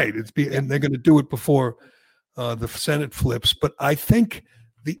would be great. And they're going to do it before the Senate flips. But I think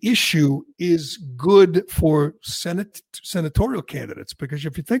the issue is good for senatorial candidates, because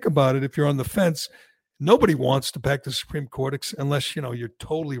if you think about it, if you're on the fence, nobody wants to pack the Supreme Court unless, you're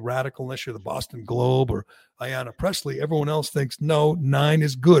totally radical, unless you're the Boston Globe or Ayanna Pressley. Everyone else thinks, no, 9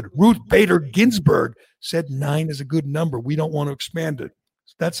 is good. Ruth Bader Ginsburg said 9 is a good number. We don't want to expand it.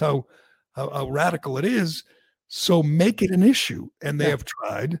 That's how radical it is. So make it an issue. And they have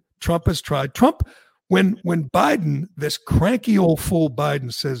tried. Trump has tried. When Biden, this cranky old fool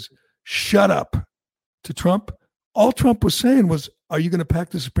Biden, says, shut up to Trump, all Trump was saying was, are you going to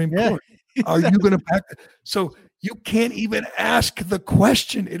pack the Supreme Court? Are you going to pack it? So you can't even ask the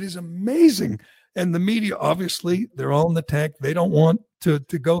question. It is amazing. And the media, obviously, they're all in the tank. They don't want to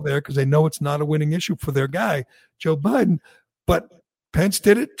go there because they know it's not a winning issue for their guy, Joe Biden. But Pence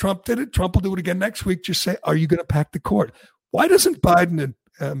did it. Trump did it. Trump will do it again next week. Just say, are you going to pack the court? Why doesn't Biden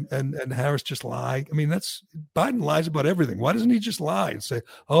and Harris just lie? I mean, Biden lies about everything. Why doesn't he just lie and say,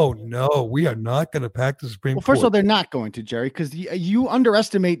 oh, no, we are not going to pack the Supreme Court? Well, first of all, they're not going to, Jerry, because you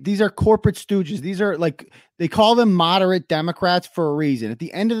underestimate. These are corporate stooges. These are they call them moderate Democrats for a reason. At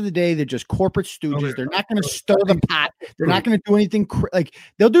the end of the day, they're just corporate stooges. They're not going to stir the pot. They're not going to do anything.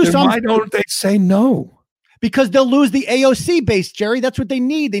 They'll do something. Why don't they say no? Because they'll lose the AOC base, Jerry. That's what they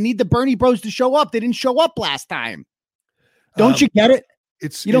need. They need the Bernie bros to show up. They didn't show up last time. Don't you get it?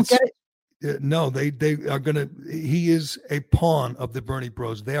 You don't get it? No, they are going to. He is a pawn of the Bernie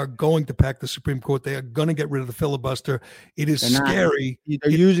bros. They are going to pack the Supreme Court. They are going to get rid of the filibuster. It is scary.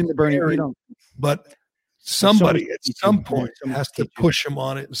 They're using the Bernie. But somebody at some point has to push him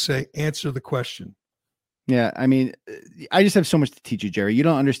on it and say, answer the question. Yeah, I mean, I just have so much to teach you, Jerry. You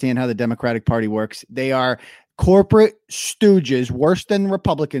don't understand how the Democratic Party works. They are corporate stooges, worse than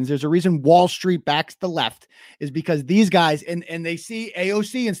Republicans. There's a reason Wall Street backs the left, is because these guys, and they see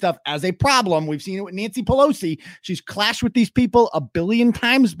AOC and stuff as a problem. We've seen it with Nancy Pelosi. She's clashed with these people 1 billion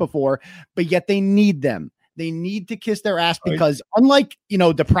times before, but yet they need them. They need to kiss their ass because unlike,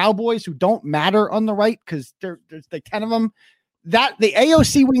 the Proud Boys who don't matter on the right, because there's like 10 of them, that the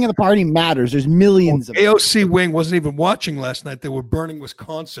AOC wing of the party matters. There's millions of AOC wing wasn't even watching last night. They were burning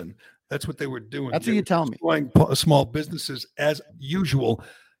Wisconsin. That's what they were doing. That's what you tell me. Destroying small businesses as usual.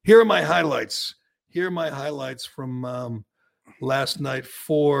 Here are my highlights. From last night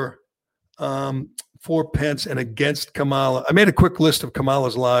for Pence and against Kamala. I made a quick list of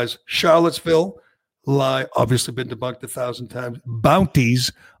Kamala's lies. Charlottesville lie, obviously been debunked 1,000 times.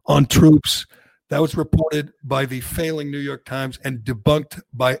 Bounties on troops. That was reported by the failing New York Times and debunked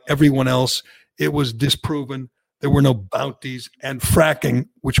by everyone else. It was disproven. There were no bounties. And fracking,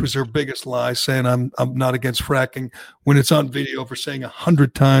 which was her biggest lie, saying I'm not against fracking, when it's on video for saying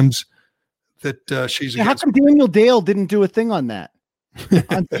 100 times that she's against. How come Daniel Dale didn't do a thing on that?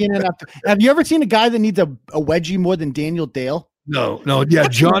 On CNN have you ever seen a guy that needs a wedgie more than Daniel Dale? No. Yeah,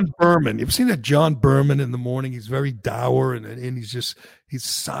 John Berman. You've seen that John Berman in the morning? He's very dour and he's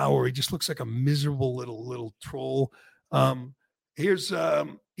sour. He just looks like a miserable little troll. Here's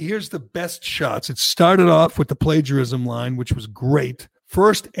the best shots. It started off with the plagiarism line, which was great.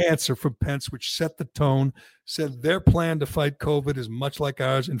 First answer from Pence, which set the tone, said their plan to fight COVID is much like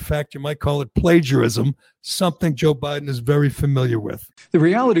ours. In fact, you might call it plagiarism, something Joe Biden is very familiar with. The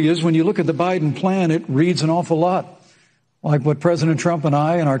reality is, when you look at the Biden plan, it reads an awful lot like what President Trump and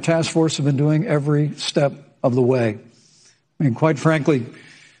I and our task force have been doing every step of the way. I mean, quite frankly,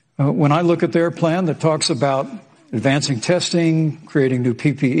 when I look at their plan that talks about advancing testing, creating new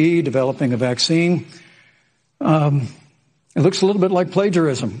PPE, developing a vaccine, it looks a little bit like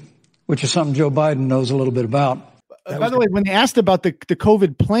plagiarism, which is something Joe Biden knows a little bit about. By the way, when they asked about the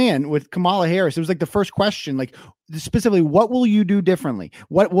COVID plan with Kamala Harris, it was like the first question, like specifically, what will you do differently?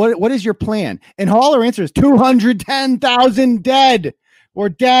 What is your plan? And all her answer is 210,000 dead. We're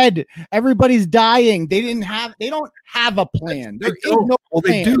dead. Everybody's dying. They don't have a plan. There is no plan.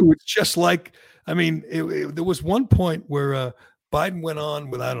 They do. It's just like, I mean, there was one point where Biden went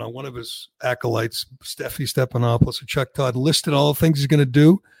on with, I don't know, one of his acolytes, Steffi Stephanopoulos or Chuck Todd, listed all the things he's going to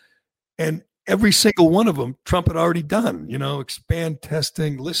do. And every single one of them, Trump had already done, expand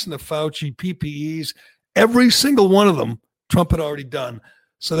testing, listen to Fauci, PPEs, every single one of them, Trump had already done.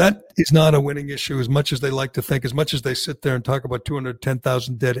 So that is not a winning issue as much as they like to think, as much as they sit there and talk about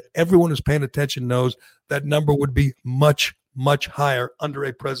 210,000 dead. Everyone who's paying attention knows that number would be much, much higher under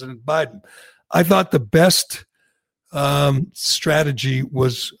a President Biden. I thought the best strategy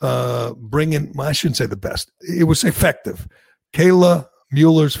was I shouldn't say the best. It was effective. Kayla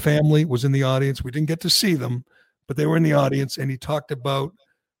Mueller's family was in the audience. We didn't get to see them, but they were in the audience, and he talked about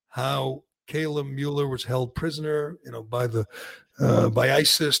how Kayla Mueller was held prisoner, by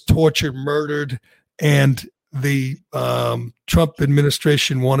ISIS, tortured, murdered, and the Trump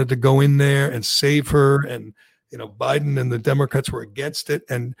administration wanted to go in there and save her, and Biden and the Democrats were against it.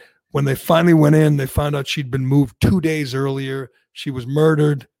 And when they finally went in, they found out she'd been moved 2 days earlier. She was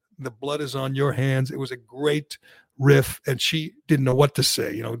murdered. The blood is on your hands. It was a great riff, and she didn't know what to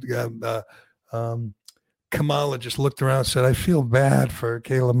say. Kamala just looked around and said, I feel bad for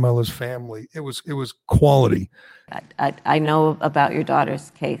Kayla Mueller's family. It was quality. I know about your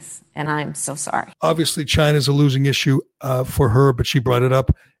daughter's case, and I'm so sorry. Obviously, China's a losing issue for her, but she brought it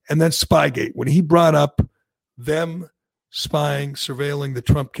up. And then Spygate, when he brought up them spying, surveilling the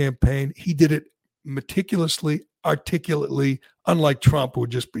Trump campaign, he did it meticulously, articulately, unlike Trump, who would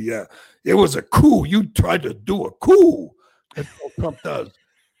just be, it was a coup. You tried to do a coup. That's what Trump does.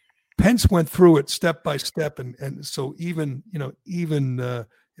 Pence went through it step by step, and so even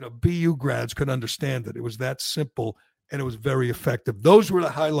BU grads could understand that it was that simple, and it was very effective. Those were the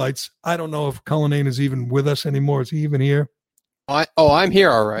highlights. I don't know if Cullinane is even with us anymore. Is he even here? I'm here.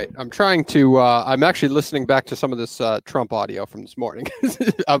 All right. I'm trying to. I'm actually listening back to some of this Trump audio from this morning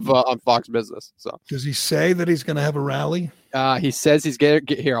on Fox Business. So does he say that he's going to have a rally? He says he's going to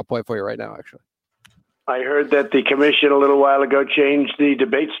get here. I'll play it for you right now. Actually, I heard that the commission a little while ago changed the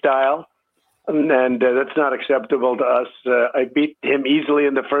debate style, and that's not acceptable to us. I beat him easily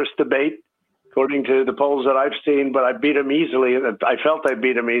in the first debate, according to the polls that I've seen. But I beat him easily. I felt I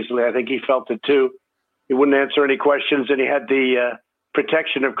beat him easily. I think he felt it too. He wouldn't answer any questions, and he had the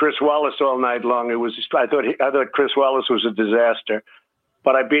protection of Chris Wallace all night long. It was I thought Chris Wallace was a disaster,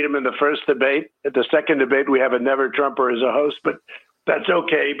 but I beat him in the first debate. At the second debate, we have a never Trumper as a host, but that's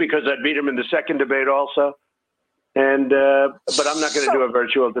okay because I beat him in the second debate also. And but I'm not going to do a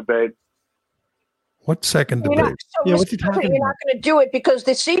virtual debate. What second debate? What's he talking about? You're not going to do it because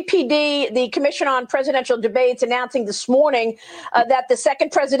the CPD, the Commission on Presidential Debates, announcing this morning that the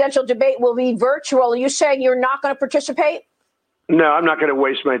second presidential debate will be virtual. Are you saying you're not going to participate? No, I'm not going to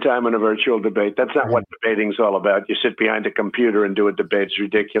waste my time on a virtual debate. That's not what debating's all about. You sit behind a computer and do a debate. It's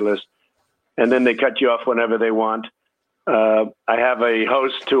ridiculous. And then they cut you off whenever they want. I have a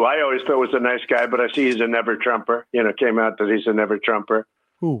host who I always thought was a nice guy, but I see he's a never Trumper. Came out that he's a never Trumper.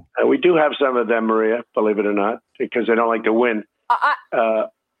 Who? We do have some of them, Maria, believe it or not, because they don't like to win. But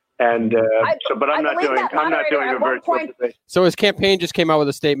I'm not doing a virtual debate. So his campaign just came out with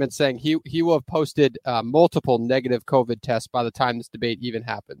a statement saying he will have posted multiple negative COVID tests by the time this debate even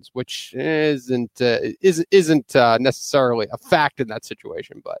happens, which isn't necessarily a fact in that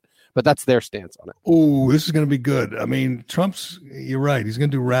situation, but that's their stance on it. Oh, this is going to be good. I mean, you're right. He's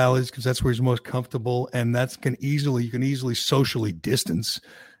going to do rallies because that's where he's most comfortable, and you can easily socially distance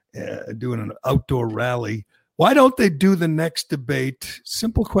doing an outdoor rally. Why don't they do the next debate?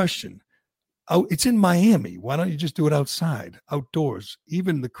 Simple question. It's in Miami. Why don't you just do it outside, outdoors?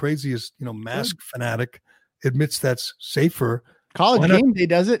 Even the craziest, mask fanatic admits that's safer. College game day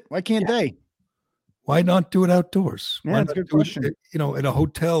does it. Why can't they? Why not do it outdoors? Yeah, Why that's not a good do question. it, at a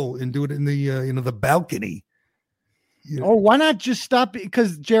hotel and do it in the, the balcony? Oh, why not just stop?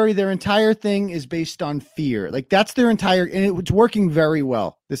 Because Jerry, their entire thing is based on fear. Like that's their entire, and it's working very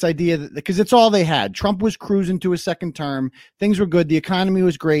well. This idea that because it's all they had. Trump was cruising to a second term. Things were good. The economy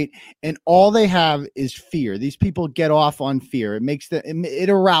was great, and all they have is fear. These people get off on fear. It makes it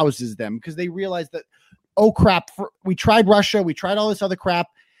arouses them because they realize that, oh crap, we tried Russia, we tried all this other crap.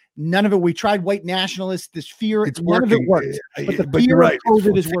 None of it. We tried white nationalists. This fear. None of it worked. But the fear you're right. of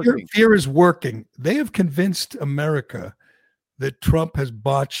COVID is working. Fear is working. They have convinced America that Trump has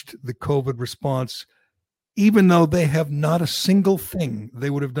botched the COVID response, even though they have not a single thing they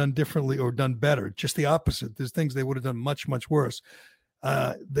would have done differently or done better. Just the opposite. There's things they would have done much, much worse.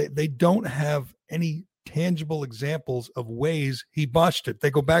 They don't have any tangible examples of ways he botched it.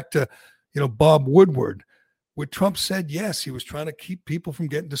 They go back to, Bob Woodward, where Trump said, yes, he was trying to keep people from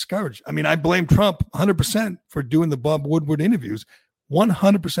getting discouraged. I mean, I blame Trump 100% for doing the Bob Woodward interviews.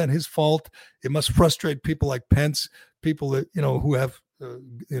 100% his fault. It must frustrate people like Pence, people that, who have,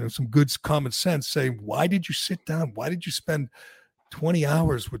 some good common sense, saying, why did you sit down? Why did you spend 20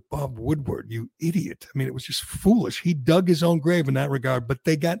 hours with Bob Woodward, you idiot? I mean, it was just foolish. He dug his own grave in that regard, but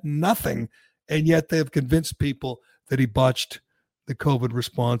they got nothing. And yet they have convinced people that he botched the COVID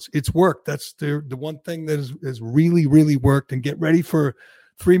response. It's worked. That's the one thing that has really, really worked. And get ready for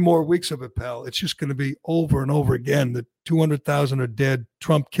 3 more weeks of it, pal. It's just going to be over and over again. The 200,000 are dead.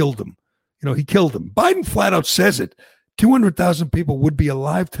 Trump killed them. He killed them. Biden flat out says it. 200,000 people would be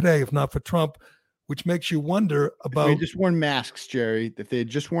alive today if not for Trump, which makes you wonder about. If they just worn masks, Jerry. If they had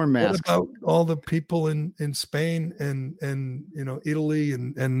just worn masks. What about all the people in Spain and Italy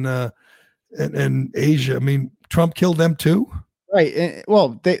and Asia? I mean, Trump killed them too. Right.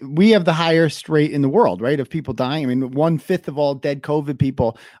 Well, we have the highest rate in the world, right, of people dying. I mean, 1/5 of all dead COVID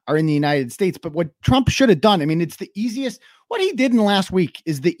people are in the United States. But what Trump should have done, I mean, it's the easiest. What he did in the last week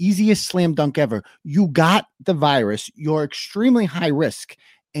is the easiest slam dunk ever. You got the virus. You're extremely high risk,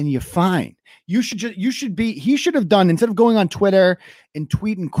 and you're fine. He should have done, instead of going on Twitter and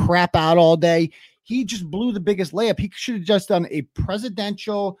tweeting crap out all day, he just blew the biggest layup. He should have just done a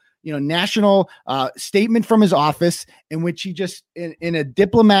presidential national statement from his office in which he just in a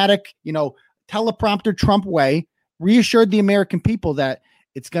diplomatic, teleprompter Trump way, reassured the American people that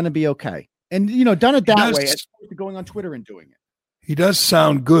it's going to be okay. And, done it that way as opposed to going on Twitter and doing it. He does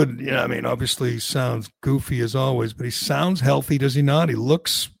sound good. Yeah, I mean, obviously he sounds goofy as always, but he sounds healthy, does he not? He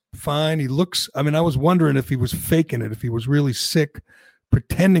looks fine. I mean, I was wondering if he was faking it, if he was really sick,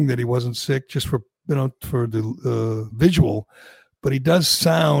 pretending that he wasn't sick just for the visual, but he does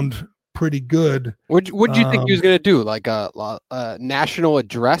sound pretty good. What do you think he was going to do? Like a national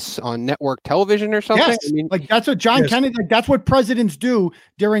address on network television or something? Yes, I mean, like that's what John Kennedy. Like, that's what presidents do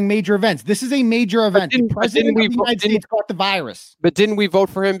during major events. This is a major event. The president of the United States caught the virus. But didn't we vote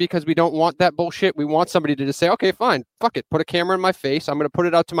for him because we don't want that bullshit? We want somebody to just say, okay, fine, fuck it, put a camera in my face. I'm going to put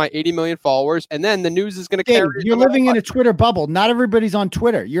it out to my 80 million followers, and then the news is going to carry it. You're living in a Twitter bubble. Not everybody's on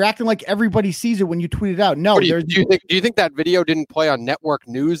Twitter. You're acting like everybody sees it when you tweet it out. No, do you think that video didn't play on network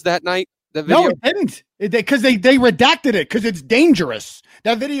news that night? No, it didn't. Because they redacted it because it's dangerous.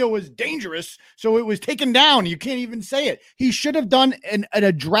 That video was dangerous, so it was taken down. You can't even say it. He should have done an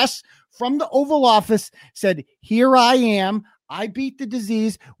address from the Oval Office, said, here I am. I beat the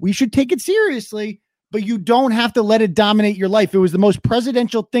disease. We should take it seriously, but you don't have to let it dominate your life. It was the most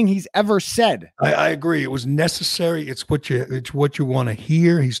presidential thing he's ever said. I agree. It was necessary. It's what you want to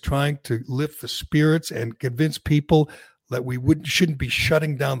hear. He's trying to lift the spirits and convince people that we shouldn't be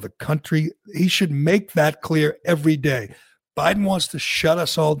shutting down the country. He should make that clear every day. Biden wants to shut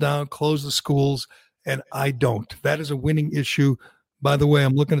us all down, close the schools, and I don't. That is a winning issue. By the way,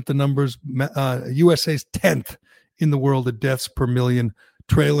 I'm looking at the numbers. USA's 10th in the world of deaths per million,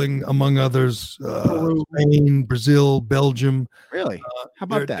 trailing, among others, Spain, Brazil, Belgium. Really? How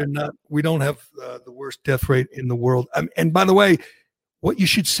about that? We don't have the worst death rate in the world. And by the way, what you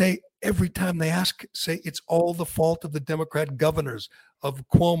should say every time they say it's all the fault of the Democrat governors, of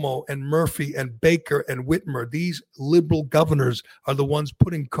Cuomo and Murphy and Baker and Whitmer. These liberal governors are the ones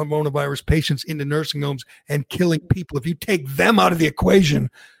putting coronavirus patients into nursing homes and killing people. If you take them out of the equation,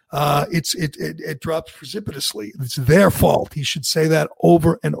 it drops precipitously. It's their fault. He should say that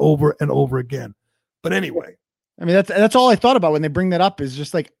over and over and over again. But anyway. I mean, that's all I thought about when they bring that up, is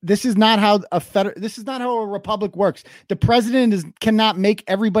just like, this is not how a republic works. The president cannot make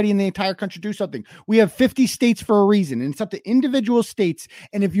everybody in the entire country do something. We have 50 states for a reason, and it's up to individual states.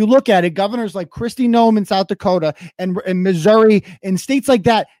 And if you look at it, governors like Kristi Noem in South Dakota and Missouri and states like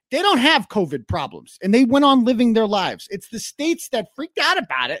that, they don't have COVID problems, and they went on living their lives. It's the states that freaked out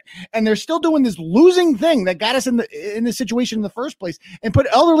about it, and they're still doing this losing thing that got us in this situation in the first place and put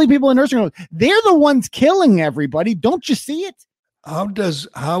elderly people in nursing homes. They're the ones killing everybody. Don't you see it?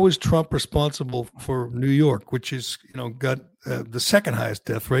 How is Trump responsible for New York, which is, got the second highest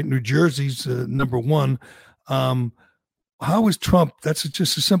death rate? New Jersey's number one. How is Trump? That's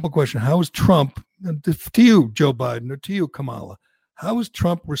just a simple question. How is Trump, to you, Joe Biden, or to you, Kamala? How is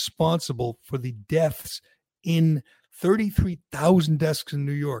Trump responsible for the deaths in 33,000 deaths in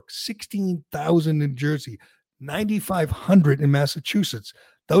New York, 16,000 in Jersey, 9,500 in Massachusetts?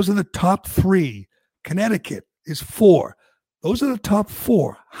 Those are the top three. Connecticut is 4. Those are the top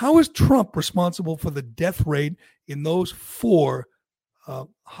 4. How is Trump responsible for the death rate in those 4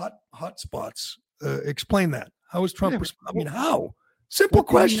 hot spots? Explain that. How is Trump? How? Simple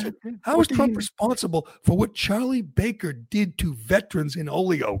question. How is Trump responsible for what Charlie Baker did to veterans in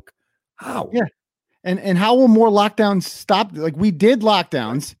Holyoke? How? Yeah. And how will more lockdowns stop? Like, we did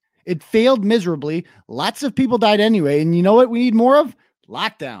lockdowns. It failed miserably. Lots of people died anyway. And you know what we need more of?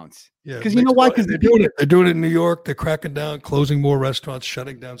 Lockdowns. Yeah. Because you know why? Because they're doing it. They're doing it in New York. They're cracking down, closing more restaurants,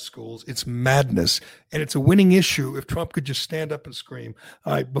 shutting down schools. It's madness. And it's a winning issue if Trump could just stand up and scream.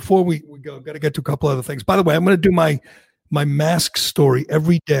 All right, before we go, got to get to a couple other things. By the way, I'm going to do my mask story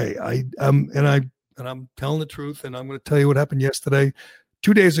every day. I'm telling the truth, and I'm going to tell you what happened yesterday.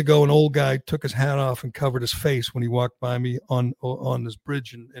 2 days ago, an old guy took his hat off and covered his face when he walked by me on this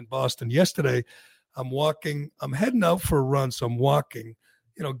bridge in Boston. Yesterday, I'm heading out for a run, so I'm walking,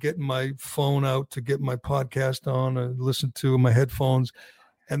 getting my phone out to get my podcast on and listen to my headphones.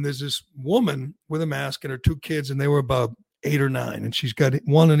 And there's this woman with a mask and her 2 kids, and they were about 8 or 9, and she's got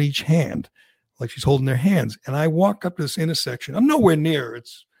one in each hand, like she's holding their hands. And I walk up to this intersection. I'm nowhere near.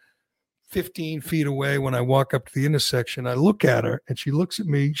 It's 15 feet away. When I walk up to the intersection, I look at her, and she looks at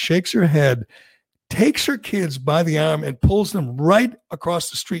me, shakes her head, takes her kids by the arm, and pulls them right across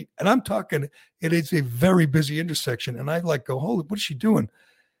the street. And I'm talking, it is a very busy intersection. And I go, holy, what is she doing?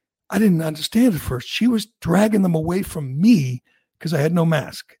 I didn't understand at first. She was dragging them away from me because I had no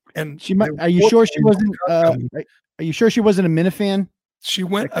mask. And are you sure she wasn't a Minifan? She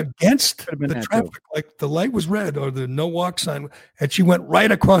went against the traffic, like the light was red or the no walk sign, and she went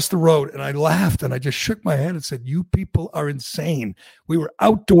right across the road. And I laughed and I just shook my head and said, "You people are insane." We were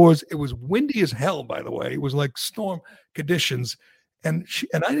outdoors. It was windy as hell, by the way. It was like storm conditions. I'm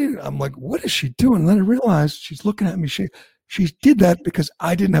like, what is she doing? And then I realized she's looking at me. She did that because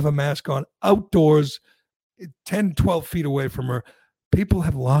I didn't have a mask on outdoors, 10, 12 feet away from her. People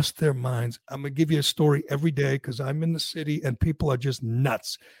have lost their minds. I'm going to give you a story every day because I'm in the city and people are just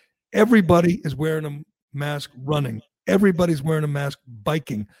nuts. Everybody is wearing a mask running. Everybody's wearing a mask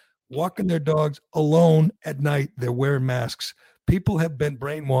biking, walking their dogs alone at night. They're wearing masks. People have been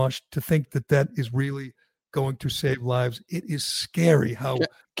brainwashed to think that that is really going to save lives. It is scary how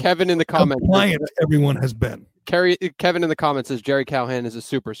Kevin in the comments compliant everyone has been. Kevin in the comments says Jerry Callahan is a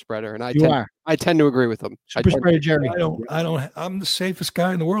super spreader, and I tend to agree with him. Super spreader Jerry. I'm the safest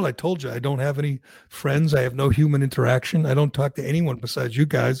guy in the world. I told you, I don't have any friends. I have no human interaction. I don't talk to anyone besides you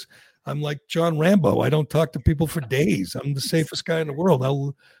guys. I'm like John Rambo. I don't talk to people for days. I'm the safest guy in the world.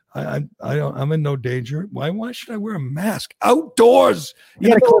 I'm in no danger. Why should I wear a mask outdoors? You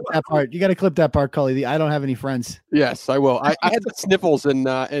got to clip that part. You got to clip that part, Cully. I don't have any friends. Yes, I will. I had the sniffles and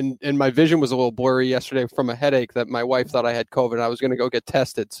my vision was a little blurry yesterday from a headache that my wife thought I had COVID. I was going to go get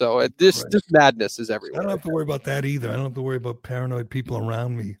tested. So this madness is everywhere. I don't have to worry about that either. I don't have to worry about paranoid people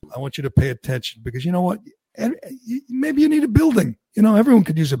around me. I want you to pay attention because you know what? Maybe you need a building. You know, everyone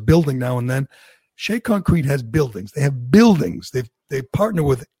could use a building now and then. Shea Concrete has buildings. They have buildings. They partner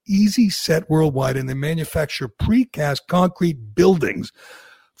with Easy Set Worldwide, and they manufacture precast concrete buildings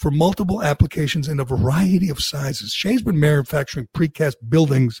for multiple applications in a variety of sizes. Shea's been manufacturing precast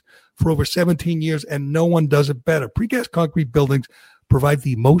buildings for over 17 years, and no one does it better. Precast concrete buildings provide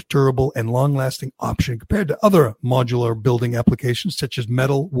the most durable and long-lasting option compared to other modular building applications such as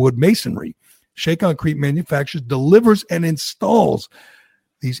metal, wood, masonry. Shea Concrete manufactures, delivers, and installs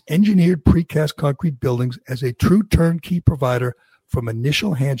these engineered precast concrete buildings as a true turnkey provider from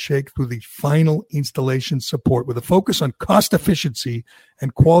initial handshake through the final installation support. With a focus on cost efficiency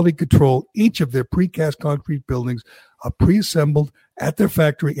and quality control, each of their precast concrete buildings are pre-assembled at their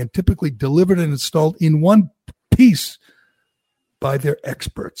factory and typically delivered and installed in one piece by their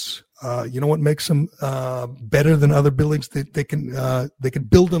experts. You know what makes them better than other buildings? They can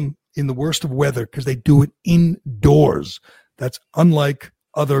build them in the worst of weather because they do it indoors. That's unlike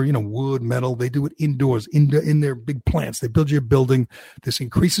other, wood, metal. They do it indoors, in their big plants. They build you a building. This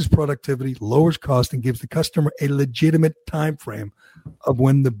increases productivity, lowers cost, and gives the customer a legitimate time frame of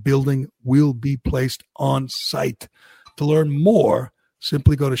when the building will be placed on site. To learn more,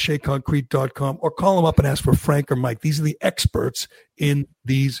 simply go to sheaconcrete.com or call them up and ask for Frank or Mike. These are the experts in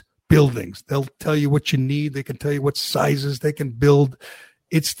these buildings. They'll tell you what you need. They can tell you what sizes they can build.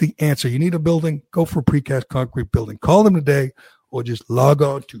 It's the answer. You need a building, go for a precast concrete building. Call them today or just log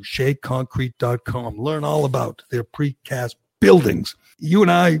on to sheaconcrete.com. Learn all about their precast buildings. You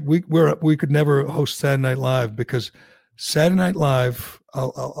and I, we could never host Saturday Night Live because Saturday Night Live,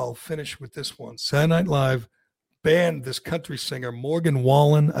 I'll finish with this one. Saturday Night Live banned this country singer, Morgan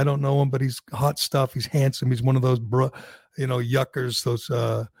Wallen. I don't know him, but he's hot stuff. He's handsome. He's one of those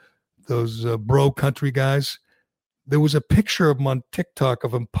yuckers, those bro country guys. There was a picture of him on TikTok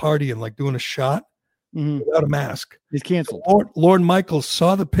of him partying, like doing a shot without a mask. He's canceled. Lorne Michaels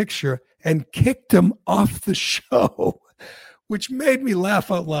saw the picture and kicked him off the show, which made me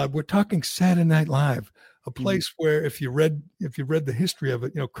laugh out loud. We're talking Saturday Night Live, a place where if you read the history of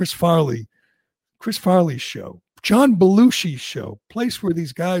it, Chris Farley's show, John Belushi's show, place where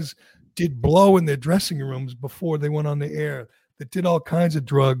these guys did blow in their dressing rooms before they went on the air, that did all kinds of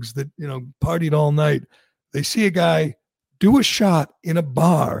drugs, that partied all night. They see a guy do a shot in a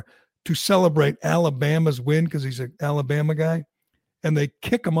bar to celebrate Alabama's win because he's an Alabama guy, and they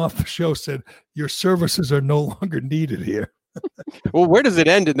kick him off the show, said, your services are no longer needed here. Well, where does it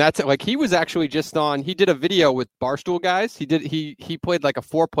end? And that's it. Like, he was actually just on, he did a video with Barstool guys. He played like a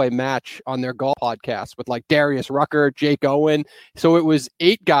 4-play match on their golf podcast with like Darius Rucker, Jake Owen. So it was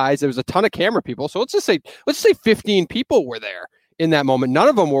 8 guys. There was a ton of camera people. So let's say 15 people were there in that moment. None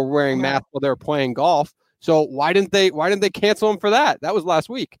of them were wearing masks while they were playing golf. So why didn't they cancel him for that? That was last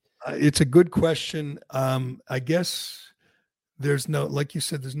week. It's a good question. I guess there's no, like you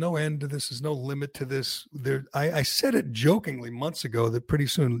said, there's no end to this. There's no limit to this. I said it jokingly months ago that pretty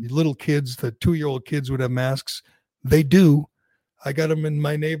soon little kids, the 2-year-old kids would have masks. They do. I got them in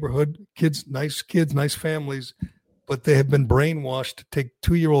my neighborhood. Kids, nice families, but they have been brainwashed to take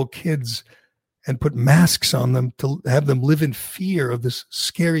 2-year-old kids and put masks on them to have them live in fear of this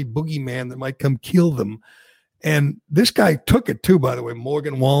scary boogeyman that might come kill them. And this guy took it too, by the way.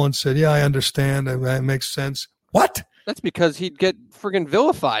 Morgan Wallen said, yeah, I understand. That makes sense. What? That's because he'd get friggin'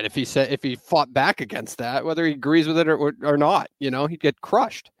 vilified if he fought back against that, whether he agrees with it or not. He'd get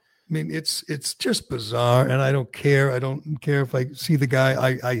crushed. I mean, it's just bizarre, and I don't care. I don't care if I see the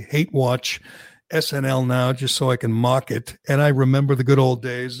guy. I hate watch SNL now just so I can mock it. And I remember the good old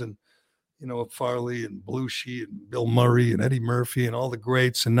days, and Farley and Belushi and Bill Murray and Eddie Murphy and all the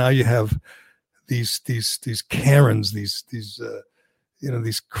greats, and now you have these Karens, these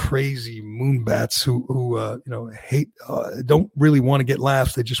crazy moonbats who hate, don't really want to get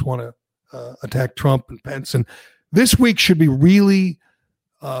laughs. They just want to attack Trump and Pence. And this week should be really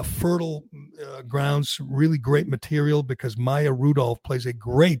fertile grounds, really great material, because Maya Rudolph plays a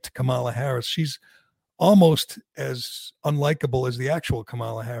great Kamala Harris. She's almost as unlikable as the actual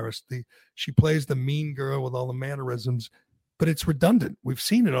Kamala Harris. She plays the mean girl with all the mannerisms, but it's redundant. We've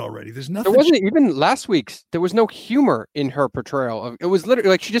seen it already. There's nothing. There wasn't even last week's. There was no humor in her portrayal of. It was literally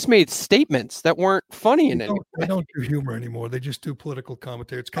like she just made statements that weren't funny in any way. They don't do humor anymore. They just do political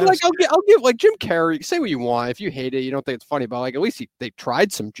commentary. It's kind of like I'll give like Jim Carrey. Say what you want. If you hate it, you don't think it's funny, but like at least they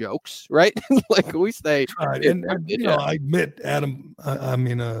tried some jokes, right? Like at least they tried. And I admit, Adam.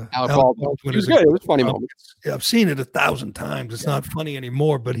 Alec Baldwin was good. It was funny moments. Yeah, I've seen it 1,000 times. It's not funny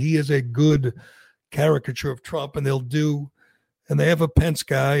anymore, but he is a good caricature of Trump, and they have a Pence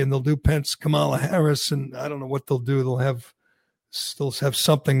guy, and they'll do Pence Kamala Harris, and I don't know what they'll do. They'll still have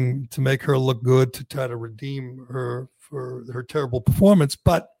something to make her look good, to try to redeem her for her terrible performance.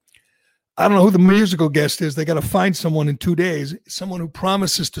 But I don't know who the musical guest is. They got to find someone in 2 days, someone who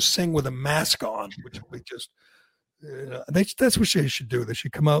promises to sing with a mask on, which will be just that's what they should do. They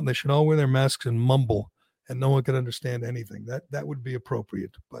should come out and they should all wear their masks and mumble, and no one can understand anything. That would be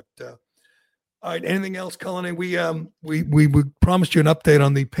appropriate. But all right. Anything else, Cullen? We promised you an update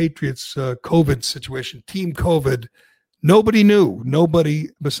on the Patriots COVID situation. Team COVID. Nobody knew. Nobody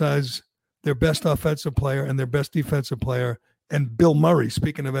besides their best offensive player and their best defensive player and Bill Murray.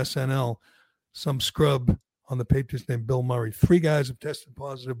 Speaking of SNL, some scrub on the Patriots named Bill Murray. 3 guys have tested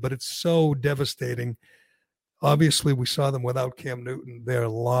positive, but it's so devastating. Obviously, we saw them without Cam Newton. They're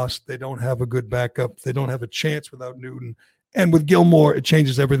lost. They don't have a good backup. They don't have a chance without Newton. And with Gilmore, it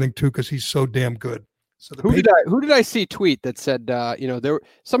changes everything too, because he's so damn good. So who did I see tweet that said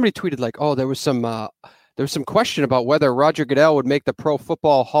somebody tweeted like, oh, there was some question about whether Roger Goodell would make the Pro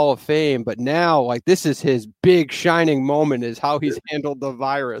Football Hall of Fame, but now like this is his big shining moment, is how he's handled the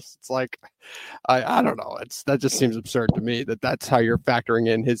virus. It's like I don't know. That just seems absurd to me that's how you're factoring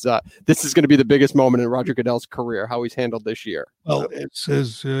in his this is going to be the biggest moment in Roger Goodell's career, how he's handled this year. Well, it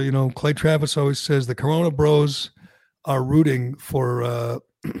says Clay Travis always says the Corona Bros are rooting for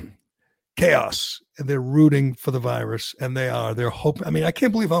chaos, and they're rooting for the virus, and they're hoping. I mean, I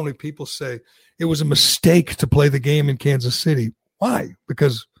can't believe how many people say it was a mistake to play the game in Kansas City. Why?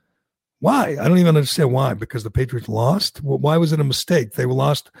 Why? I don't even understand why. Because the Patriots lost? Well, why was it a mistake? They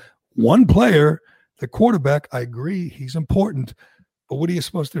lost one player, the quarterback. I agree, he's important, but what are you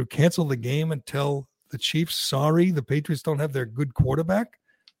supposed to do? Cancel the game and tell the Chiefs, sorry, the Patriots don't have their good quarterback?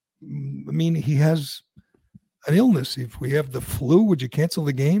 I mean, he has an illness. If we have the flu, would you cancel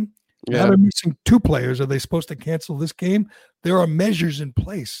the game? Yeah. Now they're missing 2 players. Are they supposed to cancel this game? There are measures in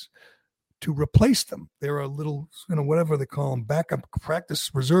place to replace them. There are little, whatever they call them, backup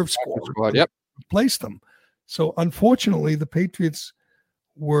practice reserve squad. Yep. Replace them. So unfortunately, the Patriots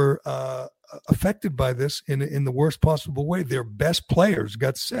were affected by this in the worst possible way. Their best players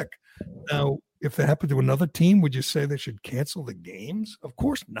got sick. Now, if that happened to another team, would you say they should cancel the games? Of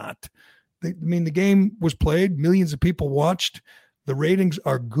course not. The game was played. Millions of people watched. The ratings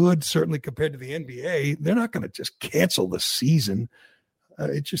are good, certainly compared to the NBA. They're not going to just cancel the season.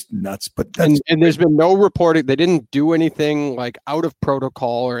 It's just nuts. But and there's been no reporting. They didn't do anything like out of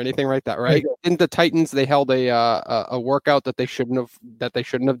protocol or anything like that, right? In the Titans, they held a workout that they shouldn't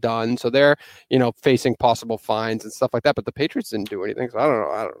have done. So they're facing possible fines and stuff like that. But the Patriots didn't do anything. So I don't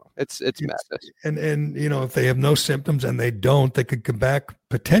know. It's madness. And if they have no symptoms and they could come back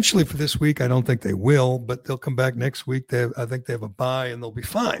potentially for this week. I don't think they will, but they'll come back next week. I think they have a bye and they'll be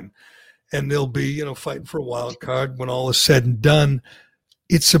fine. And they'll be fighting for a wild card when all is said and done.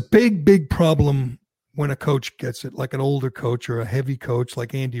 It's a big, big problem when a coach gets it, like an older coach or a heavy coach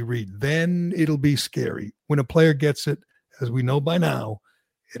like Andy Reid. Then it'll be scary. When a player gets it, as we know by now,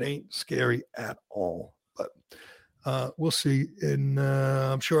 it ain't scary at all. But we'll see. And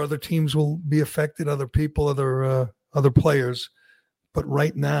I'm sure other teams will be affected, other people, other players. But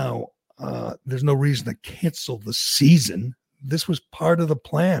right now, there's no reason to cancel the season. This was part of the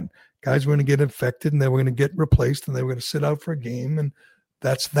plan. Guys were going to get infected, and they were going to get replaced, and they were going to sit out for a game, and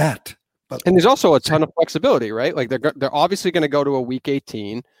that's that. But and there's also a ton of flexibility, right? Like they're obviously going to go to a week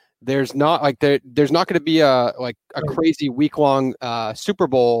 18. There's not there's not going to be a crazy week long Super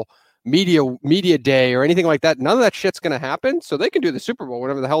Bowl media day or anything like that. None of that shit's going to happen. So they can do the Super Bowl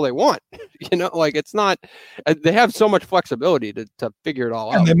whenever the hell they want. It's not. They have so much flexibility to figure it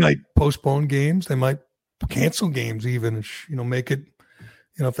all out. And they might postpone games. They might cancel games even. Make it.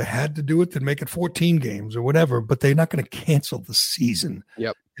 if they had to do it, they'd make it 14 games or whatever, but they're not going to cancel the season.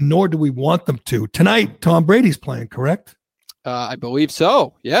 Yep. Nor do we want them to. Tonight, Tom Brady's playing, correct? I believe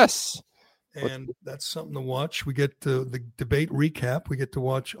so. Yes. And that's something to watch. We get the debate recap. We get to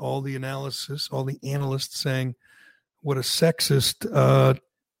watch all the analysis, all the analysts saying what a sexist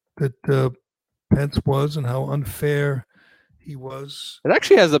that Pence was and how unfair he was. It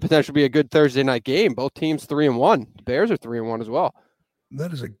actually has the potential to be a good Thursday night game. Both teams 3-1. The Bears are 3-1 as well.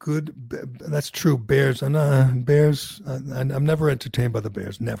 That is a good. That's true. Bears. Bears. I'm never entertained by the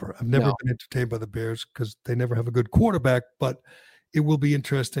Bears. Never. I've never been entertained by the Bears because they never have a good quarterback. But it will be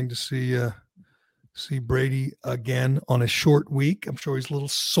interesting to see Brady again on a short week. I'm sure he's a little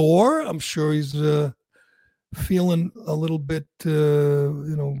sore. I'm sure he's feeling a little bit,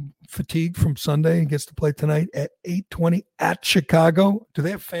 fatigued from Sunday. He gets to play tonight at 8:20 at Chicago. Do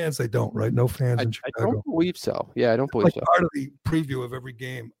they have fans? They don't, right? No fans in Chicago. I don't believe so. Yeah, I don't believe so. Part of the preview of every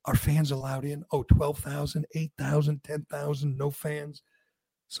game, are fans allowed in? 12,000, 8,000, 10,000, no fans.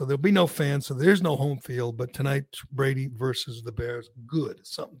 So there'll be no fans. So there's no home field. But tonight, Brady versus the Bears. Good.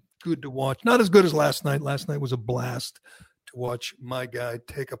 Something good to watch. Not as good as last night. Last night was a blast to watch my guy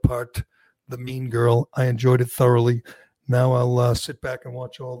take apart the mean girl. I enjoyed it thoroughly. Now I'll sit back and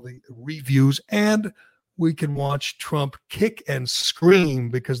watch all the reviews, and we can watch Trump kick and scream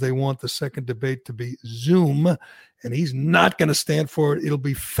because they want the second debate to be Zoom, and he's not going to stand for it. It'll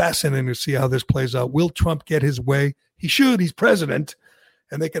be fascinating to see how this plays out. Will Trump get his way? He should. He's president,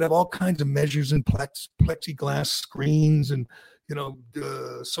 and they could have all kinds of measures and plexiglass screens and,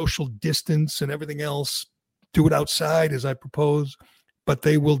 social distance and everything else. Do it outside, as I propose. But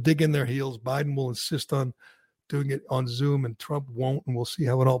they will dig in their heels. Biden will insist on doing it on Zoom, and Trump won't, and we'll see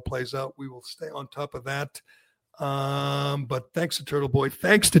how it all plays out. We will stay on top of that. But thanks to Turtle Boy,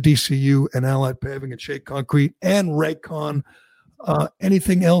 thanks to DCU and Allied Paving and Shake Concrete and Raycon.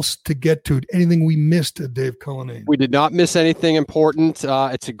 Anything else to get to? Anything we missed, Dave Cullinane? We did not miss anything important.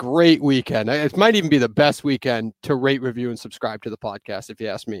 It's a great weekend. It might even be the best weekend to rate, review, and subscribe to the podcast. If you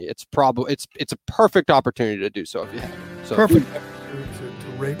ask me, it's a perfect opportunity to do so. If you have, so perfect to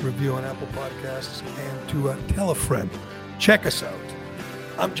rate, review on Apple Podcasts and to tell a friend. Check us out.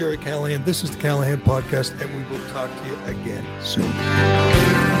 I'm Jerry Callahan. This is the Callahan Podcast, and we will talk to you again soon.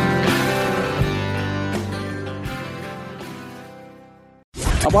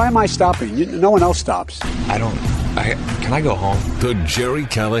 Why am I stopping? No one else stops. Can I go home? The Jerry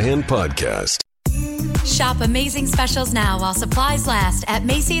Callahan Podcast. Shop amazing specials now while supplies last at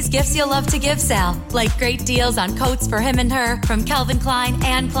Macy's Gifts You'll Love to Give sale. Like great deals on coats for him and her from Calvin Klein,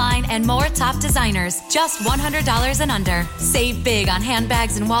 Anne Klein, and more top designers. Just $100 and under. Save big on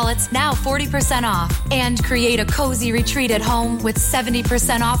handbags and wallets, now 40% off. And create a cozy retreat at home with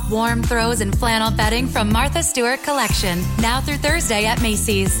 70% off warm throws and flannel bedding from Martha Stewart Collection. Now through Thursday at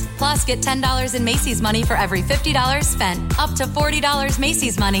Macy's. Plus, get $10 in Macy's money for every $50 spent. Up to $40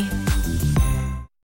 Macy's money.